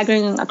are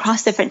staggering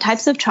across different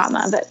types of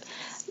trauma, but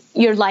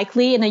you're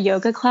likely in a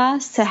yoga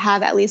class to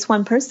have at least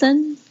one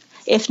person,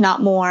 if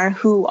not more,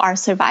 who are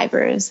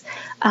survivors.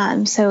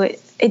 So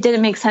it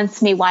didn't make sense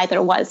to me why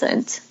there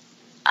wasn't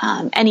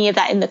any of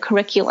that in the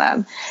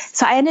curriculum.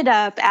 So I ended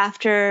up,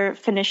 after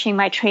finishing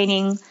my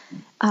training,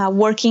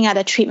 working at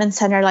a treatment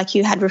center like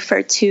you had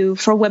referred to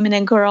for women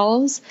and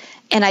girls.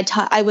 And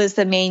I was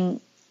the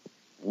main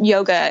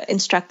yoga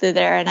instructor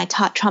there, and I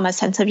taught trauma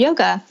sensitive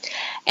yoga.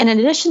 And in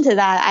addition to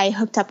that, I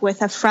hooked up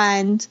with a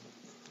friend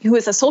who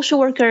is a social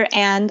worker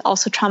and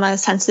also trauma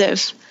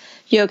sensitive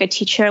yoga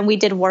teacher. And we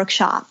did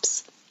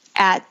workshops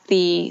at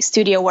the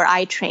studio where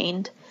I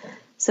trained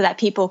so that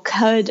people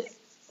could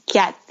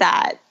get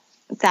that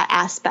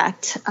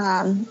aspect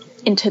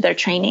into their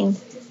training.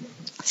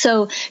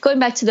 So going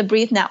back to the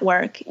Breathe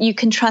Network, you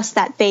can trust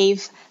that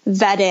they've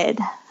vetted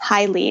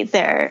highly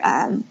their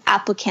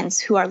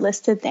applicants who are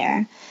listed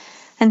there.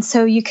 And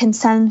so you can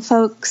send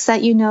folks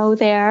that you know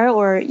there,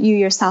 or you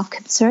yourself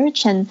can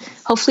search and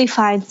hopefully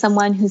find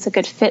someone who's a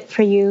good fit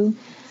for you,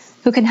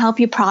 who can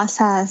help you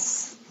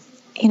process,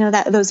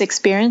 those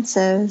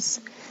experiences.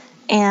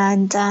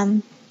 And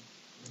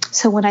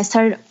so when I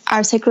started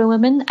Our Sacred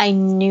Women, I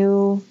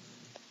knew,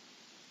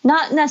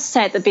 not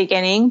necessarily at the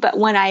beginning, but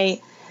when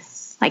I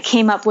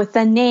came up with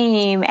the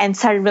name and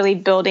started really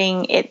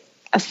building it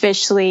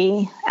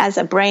officially as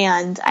a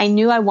brand, I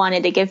knew I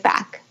wanted to give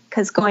back.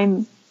 Because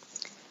going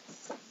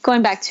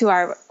back to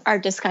our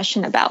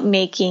discussion about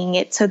making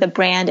it so the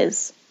brand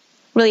is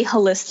really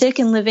holistic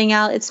and living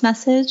out its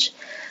message,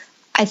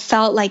 I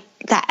felt like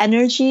that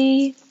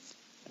energy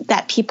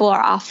that people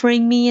are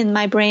offering me in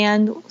my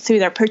brand through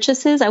their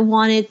purchases, I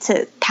wanted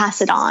to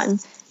pass it on,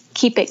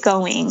 keep it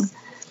going.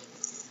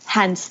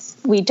 Hence,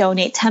 we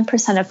donate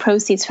 10% of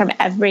proceeds from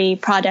every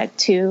product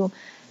to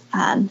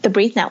the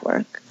Breathe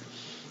Network,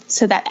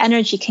 so that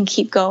energy can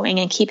keep going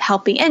and keep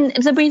helping. And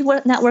the Breathe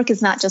Network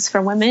is not just for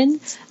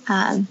women.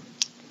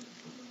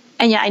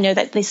 And yeah, I know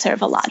that they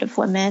serve a lot of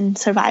women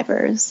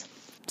survivors.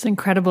 It's an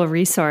incredible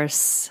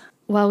resource.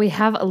 Well, we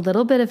have a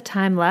little bit of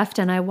time left,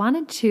 and I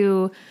wanted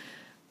to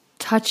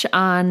touch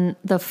on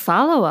the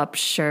follow-up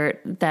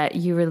shirt that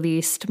you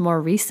released more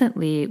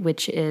recently,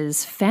 which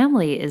is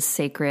Family is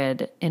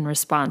Sacred, in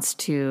response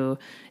to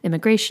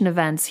immigration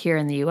events here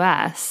in the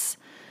U.S.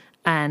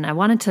 And I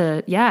wanted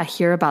to,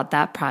 hear about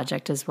that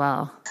project as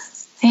well.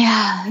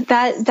 Yeah,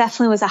 that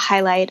definitely was a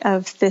highlight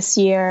of this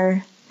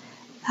year.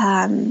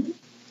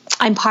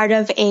 I'm part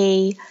of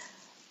a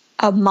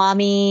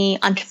mommy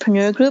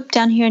entrepreneur group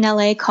down here in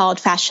LA called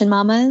Fashion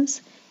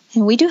Mamas.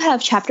 And we do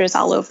have chapters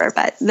all over,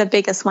 but the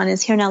biggest one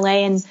is here in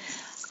LA. And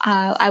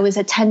I was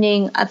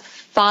attending a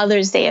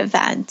Father's Day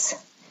event.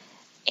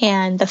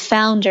 And the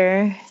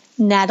founder,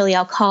 Natalie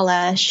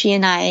Alcala, she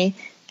and I,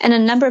 and a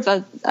number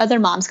of other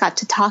moms got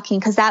to talking,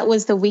 because that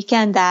was the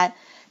weekend that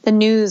the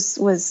news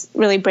was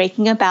really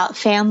breaking about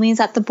families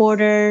at the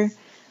border,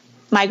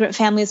 migrant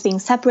families being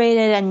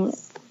separated, and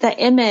the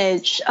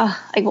image,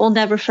 I will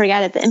never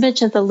forget it, the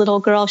image of the little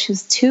girl, she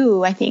was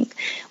 2, I think,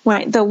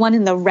 the one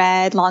in the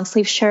red long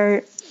sleeve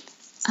shirt,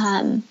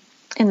 in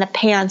the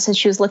pants, and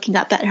she was looking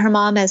up at her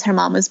mom as her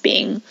mom was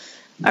being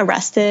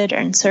arrested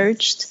and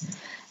searched.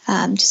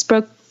 Just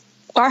broke,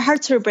 our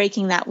hearts were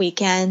breaking that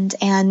weekend.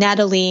 And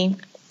Natalie,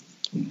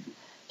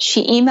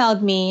 she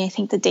emailed me, I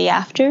think the day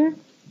after,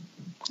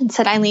 and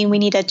said, Eileen, we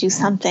need to do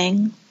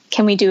something.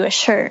 Can we do a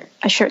shirt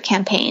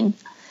campaign?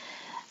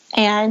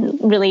 And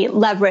really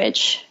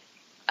leverage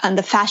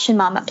the Fashion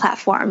Mama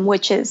platform,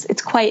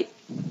 it's quite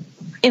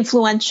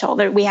influential.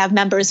 We have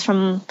members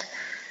from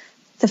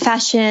the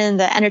fashion,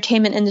 the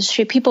entertainment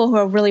industry, people who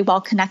are really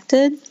well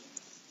connected.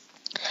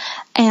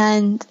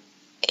 And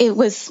it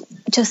was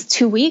just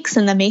 2 weeks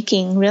in the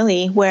making,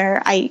 really,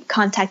 where I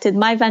contacted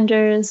my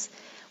vendors.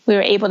 We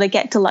were able to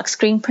get Deluxe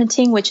Screen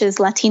Printing, which is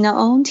Latina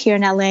owned here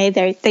in LA.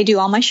 They do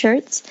all my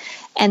shirts,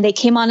 and they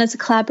came on as a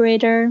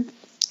collaborator.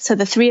 So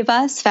the 3 of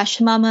us,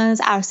 Fashion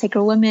Mamas, Our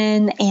Sacred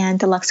Women, and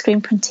Deluxe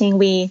Screen Printing,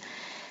 we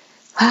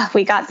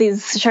got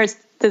these shirts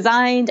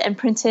designed and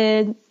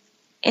printed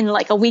in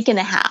like a week and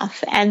a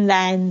half. And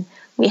then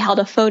we held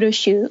a photo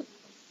shoot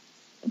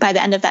by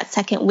the end of that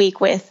second week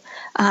with,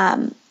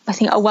 I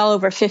think, well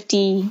over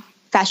 50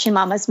 Fashion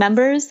Mamas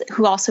members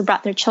who also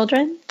brought their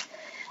children.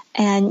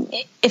 And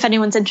if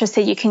anyone's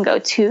interested, you can go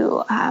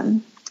to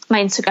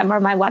my Instagram or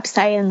my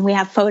website, and we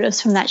have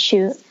photos from that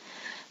shoot.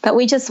 But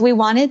we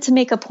wanted to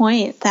make a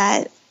point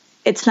that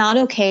it's not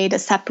okay to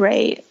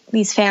separate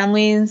these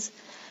families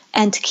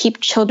and to keep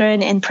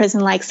children in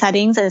prison-like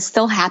settings. And it's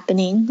still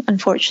happening,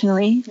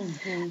 unfortunately.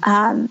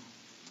 Mm-hmm.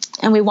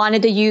 And we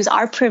wanted to use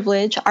our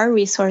privilege, our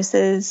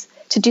resources,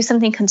 to do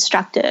something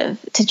constructive,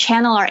 to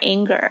channel our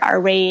anger, our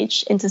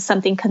rage into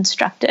something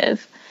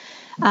constructive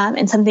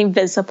and something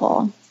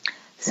visible.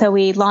 So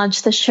we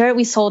launched the shirt.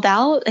 We sold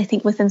out, I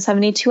think, within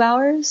 72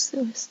 hours.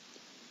 It was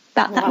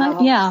about that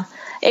much. Yeah.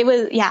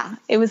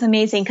 It was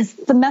amazing because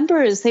the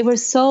members, they were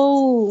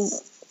so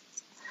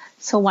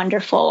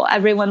wonderful.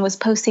 Everyone was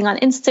posting on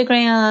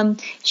Instagram,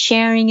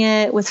 sharing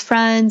it with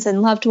friends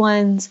and loved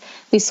ones.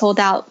 We sold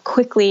out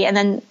quickly. And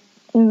then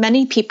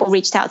many people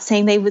reached out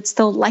saying they would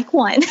still like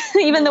one,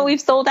 even though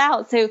we've sold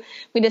out. So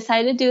we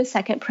decided to do a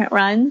second print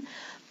run.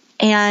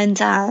 And,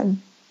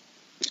 and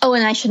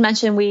I should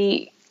mention,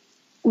 we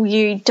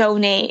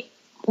donate,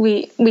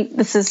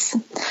 this is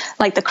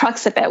like the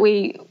crux of it.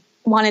 We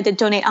wanted to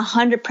donate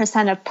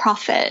 100% of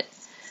profit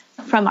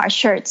from our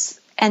shirts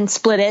and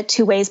split it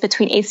 2 ways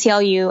between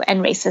ACLU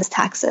and Racist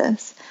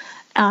Texas.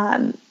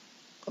 And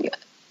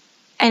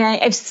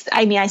I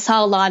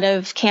saw a lot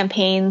of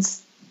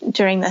campaigns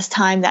during this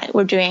time that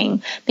were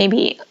doing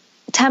maybe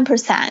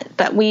 10%,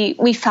 but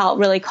we felt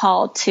really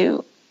called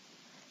to,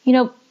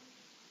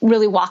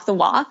 really walk the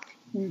walk.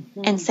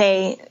 Mm-hmm. And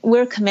say,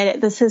 we're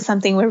committed. This is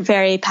something we're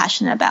very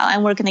passionate about,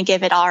 and we're going to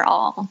give it our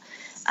all.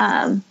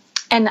 And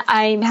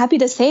I'm happy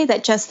to say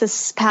that just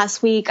this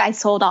past week, I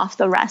sold off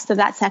the rest of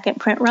that second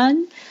print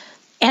run.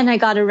 And I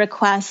got a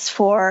request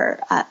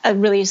for a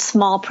really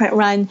small print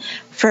run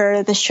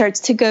for the shirts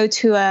to go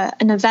to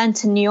an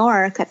event in New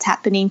York that's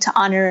happening to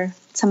honor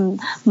some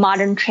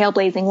modern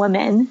trailblazing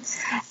women.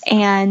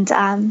 And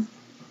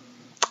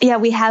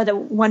we had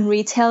one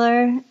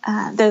retailer.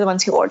 They're the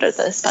ones who ordered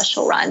the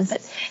special run, but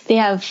they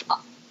have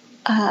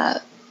a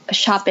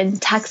shop in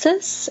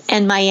Texas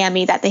and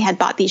Miami that they had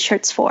bought these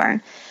shirts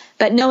for.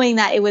 But knowing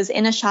that it was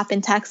in a shop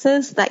in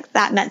Texas,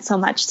 that meant so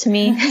much to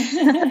me,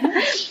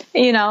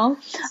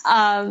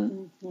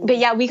 But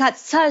yeah, we got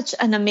such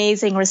an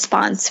amazing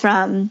response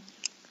from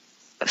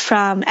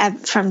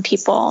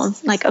people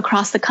like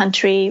across the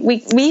country.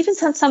 We even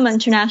sent some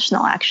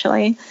international,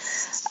 actually.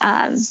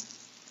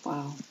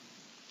 Wow.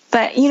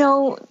 But,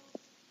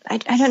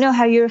 I don't know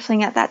how you were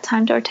feeling at that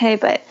time, Dorte,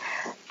 but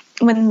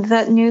when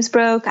the news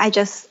broke,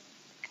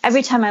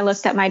 every time I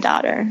looked at my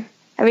daughter,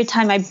 every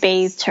time I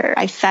bathed her,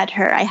 I fed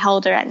her, I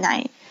held her at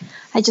night,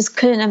 I just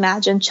couldn't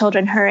imagine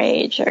children her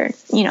age or,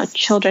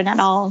 children at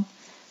all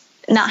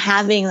not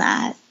having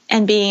that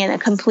and being in a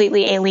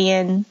completely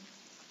alien,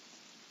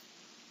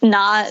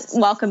 not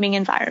welcoming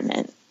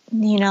environment,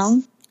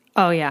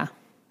 Oh, yeah.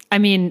 I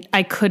mean,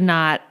 I could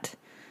not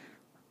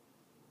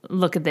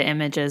look at the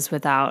images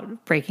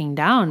without breaking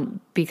down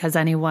because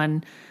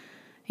anyone,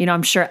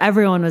 I'm sure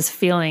everyone was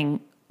feeling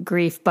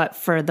grief, but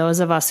for those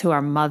of us who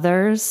are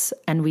mothers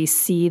and we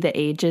see the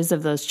ages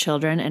of those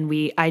children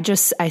and I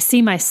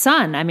see my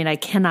son, I mean, I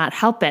cannot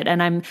help it.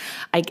 And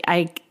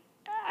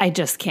I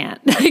just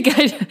can't.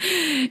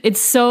 It's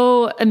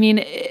so, I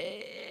mean,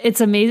 it's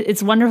amazing.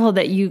 It's wonderful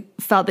that you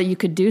felt that you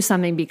could do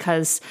something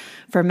because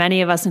for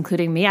many of us,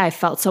 including me, I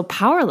felt so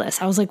powerless.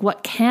 I was like,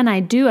 what can I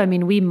do? I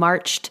mean, we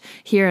marched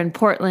here in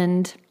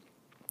Portland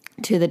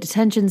to the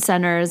detention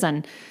centers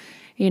and,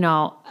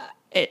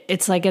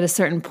 it's like at a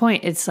certain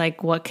point, it's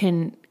like, what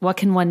can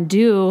one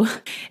do?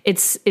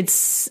 It's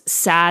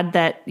sad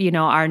that,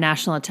 our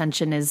national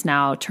attention is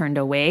now turned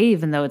away,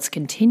 even though it's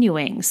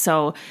continuing.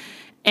 So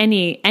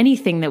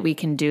anything that we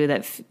can do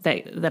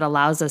that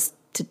allows us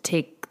to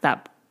take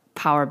that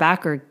power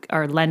back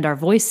or lend our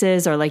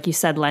voices or, like you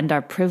said, lend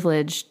our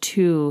privilege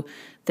to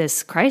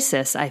this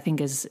crisis, I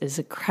think is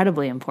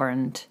incredibly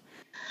important.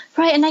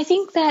 Right. And I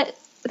think that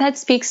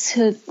speaks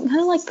to kind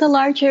of like the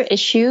larger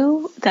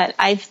issue that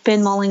I've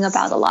been mulling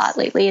about a lot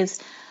lately is,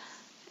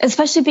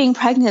 especially being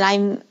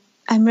pregnant,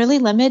 I'm really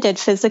limited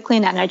physically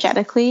and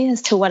energetically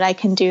as to what I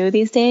can do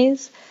these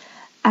days.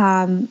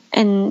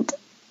 And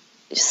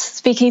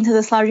speaking to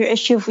this larger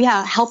issue of,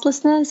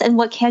 helplessness and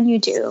what can you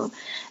do?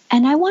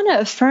 And I want to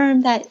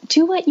affirm that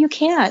do what you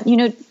can,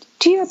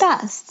 do your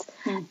best.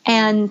 Mm-hmm.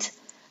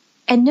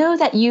 And know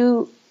that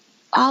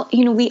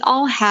we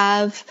all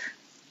have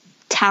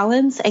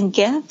talents and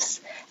gifts,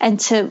 and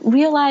to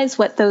realize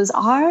what those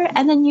are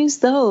and then use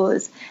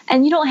those.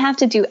 And you don't have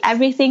to do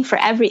everything for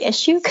every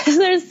issue because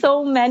there's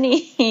so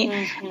many.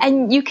 Mm-hmm.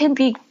 And you can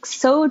be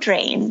so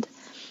drained.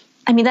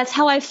 I mean, that's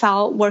how I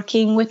felt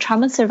working with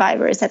trauma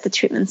survivors at the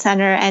treatment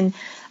center and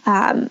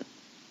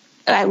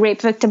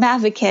rape victim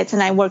advocates.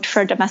 And I worked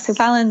for a domestic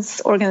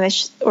violence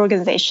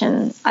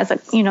organization as a,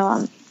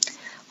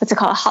 what's it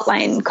called, a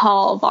hotline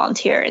call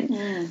volunteer.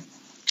 And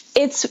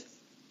it's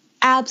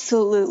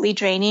absolutely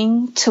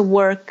draining to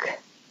work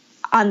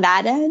on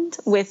that end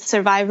with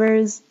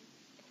survivors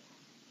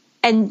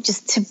and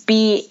just to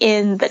be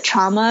in the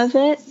trauma of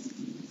it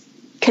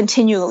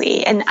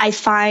continually. And I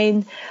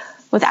find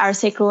with Our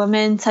Sacred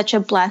Women such a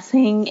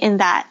blessing in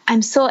that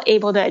I'm still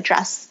able to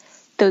address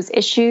those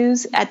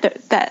issues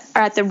that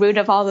are at the root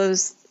of all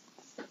those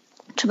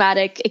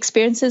traumatic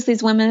experiences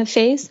these women have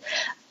faced,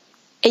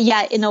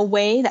 yet in a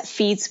way that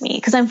feeds me,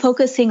 because I'm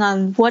focusing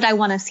on what I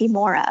want to see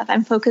more of.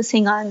 I'm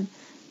focusing on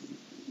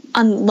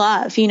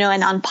love,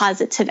 and on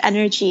positive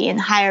energy and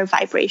higher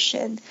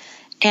vibration.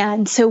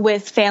 And so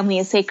with Family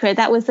is Sacred,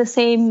 that was the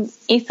same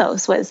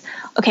ethos was,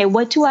 okay,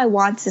 what do I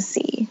want to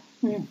see?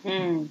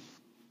 Mm-hmm.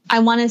 I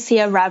want to see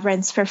a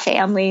reverence for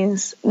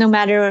families, no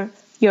matter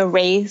your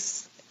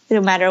race,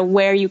 no matter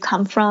where you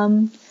come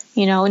from,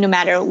 no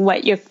matter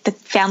what the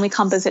family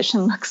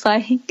composition looks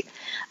like.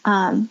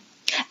 And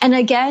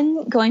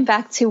again, going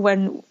back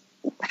to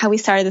how we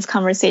started this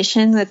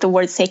conversation with the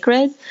word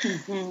sacred,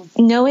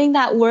 mm-hmm. knowing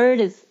that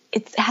word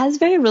it has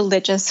very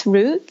religious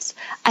roots.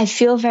 I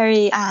feel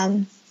very,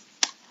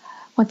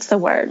 what's the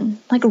word?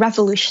 Like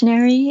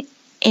revolutionary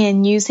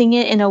in using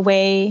it in a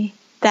way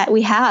that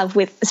we have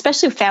with,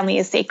 especially Family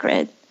is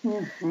Sacred.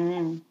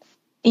 Mm-hmm.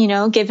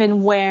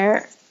 Given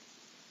where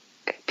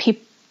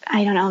people,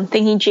 I don't know, I'm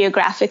thinking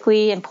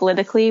geographically and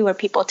politically where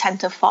people tend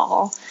to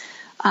fall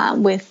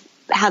with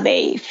how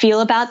they feel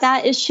about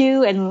that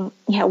issue and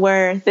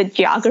where the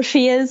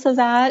geography is of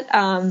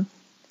that.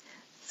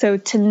 So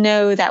to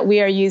know that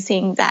we are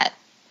using that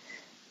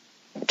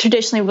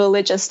traditionally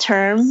religious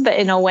term, but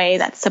in a way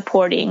that's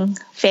supporting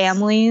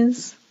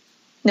families,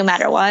 no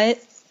matter what,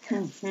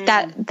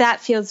 mm-hmm.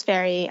 that feels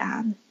very,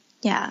 I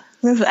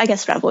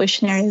guess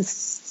revolutionary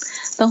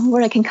is the only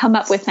word I can come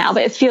up with now,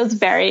 but it feels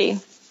very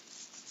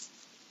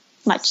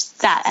much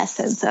that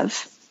essence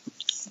of,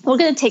 we're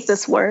going to take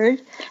this word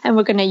and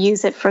we're going to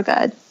use it for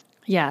good.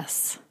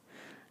 Yes,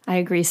 I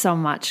agree so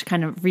much,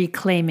 kind of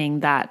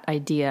reclaiming that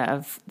idea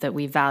of that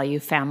we value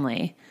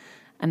family,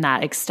 and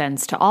that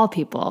extends to all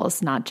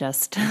peoples, not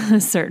just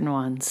certain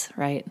ones,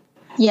 right?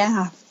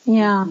 Yeah.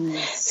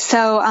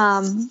 So,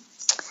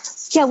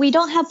 we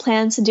don't have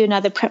plans to do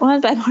another print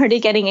one, but I'm already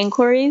getting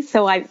inquiries,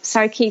 so I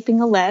started keeping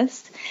a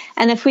list.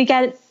 And if we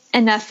get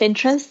enough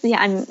interest,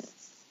 I'm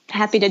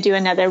happy to do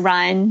another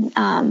run.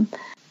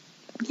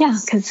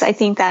 Because I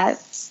think that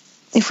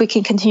if we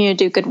can continue to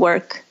do good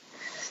work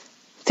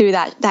through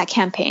that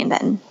campaign,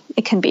 then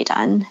it can be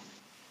done.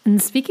 And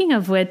speaking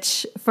of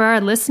which, for our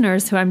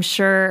listeners who I'm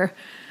sure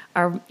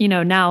are,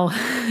 now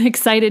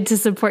excited to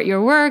support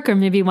your work or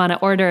maybe want to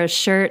order a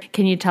shirt,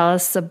 can you tell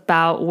us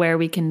about where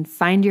we can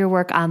find your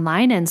work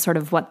online and sort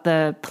of what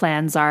the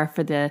plans are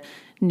for the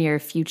near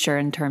future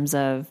in terms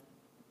of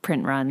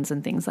print runs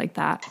and things like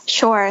that?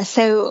 Sure.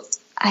 So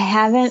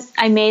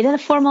I made a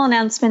formal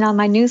announcement on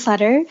my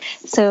newsletter.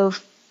 So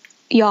if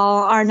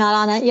y'all are not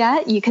on it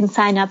yet, you can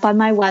sign up on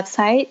my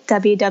website,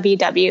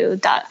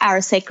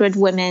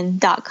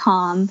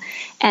 www.oursacredwomen.com.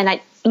 And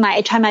I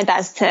try my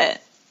best to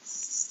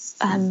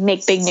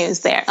make big news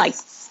there, like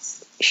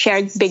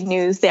share big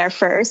news there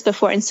first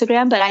before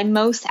Instagram. But I'm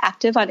most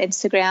active on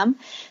Instagram.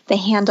 The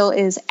handle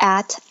is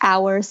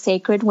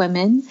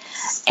 @oursacredwomen.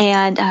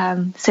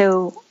 And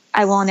so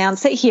I will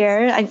announce it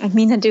here. I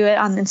mean to do it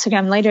on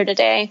Instagram later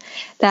today,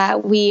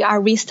 that we are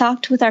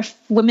restocked with our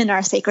Women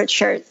Are Sacred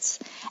shirts.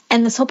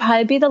 And this will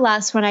probably be the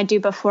last one I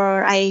do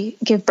before I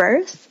give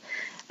birth.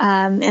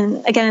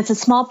 And again, it's a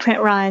small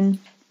print run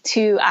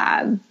to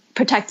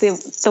protect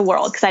the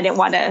world, because I don't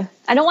want to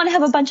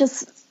have a bunch of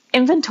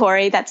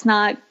inventory that's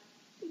not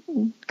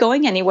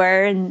going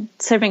anywhere and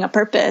serving a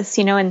purpose,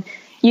 and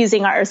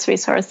using our Earth's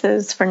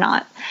resources for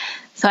not.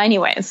 So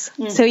anyways,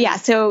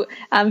 So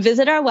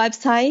visit our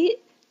website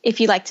if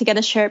you'd like to get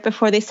a shirt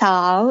before they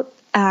sell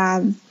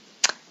out.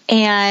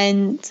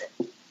 And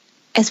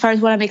as far as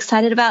what I'm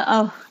excited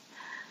about,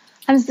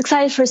 I'm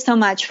excited for so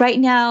much. Right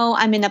now,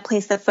 I'm in a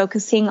place of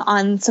focusing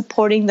on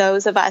supporting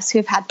those of us who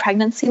have had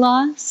pregnancy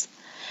loss.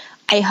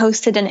 I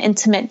hosted an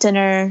intimate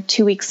dinner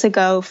 2 weeks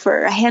ago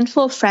for a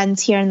handful of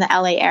friends here in the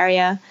LA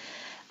area.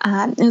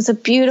 It was a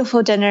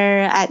beautiful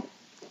dinner at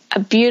a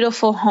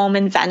beautiful home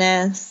in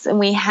Venice. And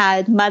we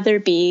had Mother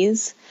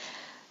Bees,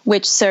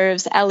 which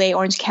serves LA,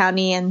 Orange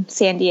County, and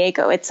San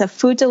Diego. It's a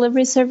food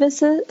delivery service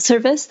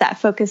that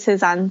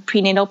focuses on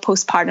prenatal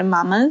postpartum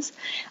mamas.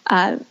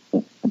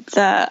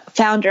 The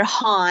founder,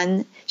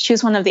 Han, she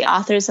was one of the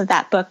authors of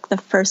that book, The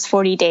First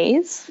 40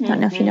 Days. I don't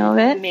know if you know of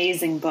it.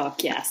 Amazing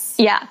book, yes.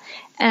 Yeah.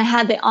 And I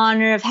had the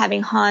honor of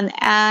having Han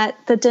at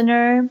the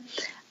dinner.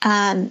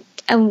 And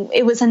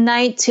it was a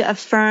night to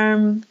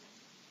affirm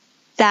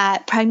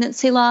that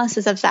pregnancy loss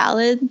is a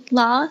valid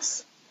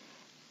loss,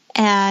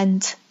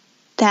 and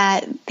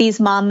that these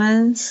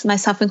mamas,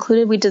 myself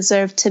included, we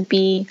deserve to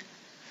be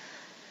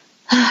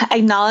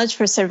acknowledged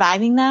for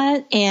surviving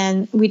that,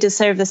 and we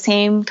deserve the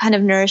same kind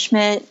of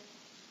nourishment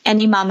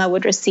any mama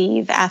would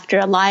receive after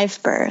a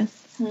live birth.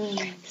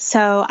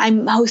 So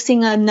I'm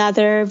hosting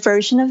another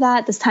version of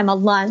that, this time a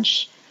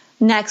lunch,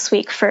 next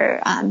week for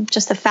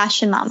just the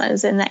fashion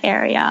mamas in the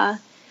area.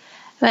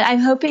 But I'm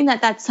hoping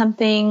that that's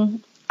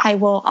something I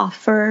will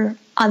offer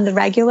on the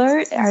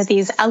regular are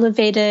these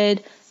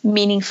elevated,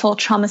 meaningful,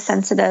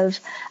 trauma-sensitive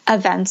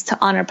events to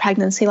honor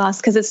pregnancy loss,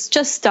 because it's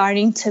just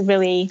starting to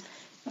really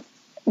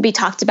be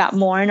talked about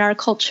more in our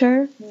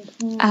culture.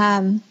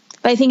 Mm-hmm.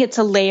 But I think it's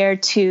a layer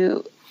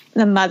to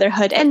the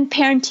motherhood and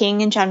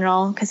parenting in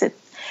general, because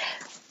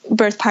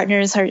birth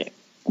partners are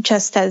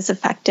just as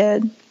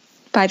affected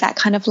by that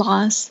kind of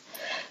loss.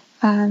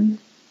 Wanting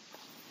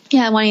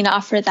to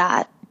offer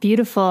that.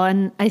 Beautiful.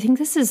 And I think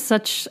this is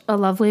such a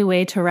lovely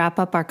way to wrap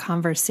up our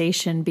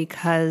conversation,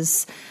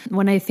 because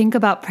when I think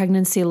about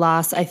pregnancy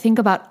loss, I think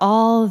about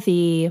all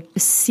the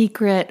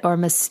secret or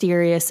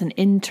mysterious and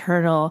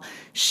internal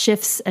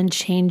shifts and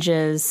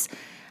changes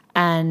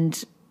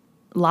and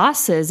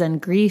losses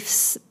and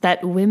griefs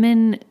that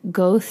women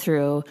go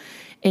through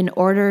in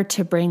order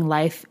to bring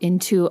life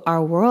into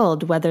our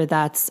world, whether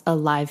that's a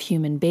live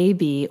human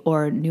baby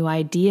or new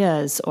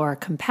ideas or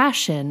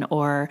compassion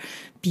or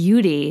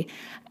beauty.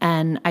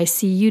 And I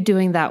see you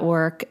doing that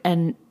work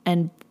and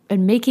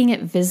making it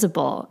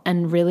visible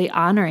and really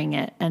honoring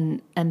it.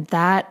 And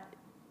that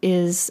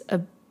is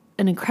an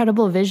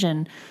incredible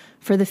vision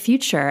for the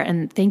future.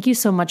 And thank you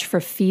so much for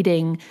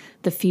feeding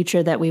the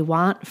future that we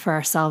want for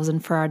ourselves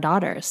and for our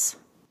daughters.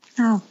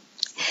 Oh,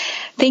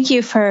 thank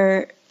you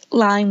for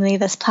allowing me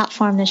this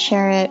platform to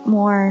share it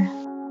more.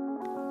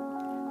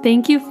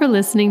 Thank you for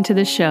listening to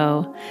the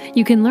show.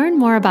 You can learn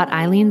more about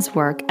Eileen's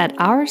work at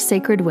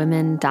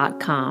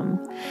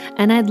oursacredwomen.com.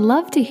 And I'd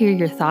love to hear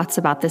your thoughts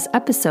about this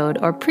episode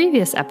or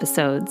previous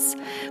episodes.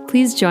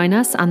 Please join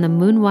us on the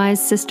Moonwise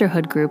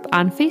Sisterhood group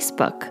on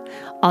Facebook.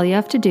 All you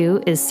have to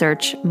do is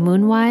search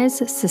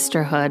Moonwise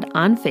Sisterhood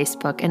on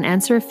Facebook and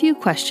answer a few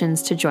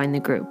questions to join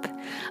the group.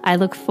 I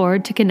look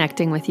forward to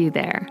connecting with you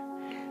there.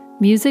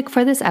 Music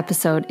for this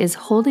episode is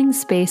Holding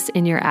Space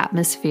in Your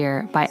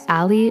Atmosphere by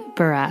Ali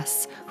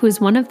Buress, who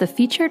is one of the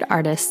featured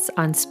artists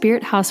on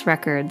Spirit House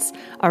Records,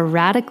 a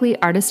radically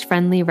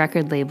artist-friendly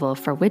record label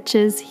for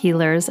witches,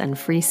 healers, and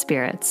free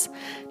spirits.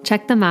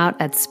 Check them out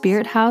at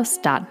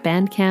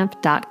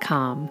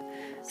spirithouse.bandcamp.com.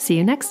 See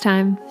you next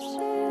time.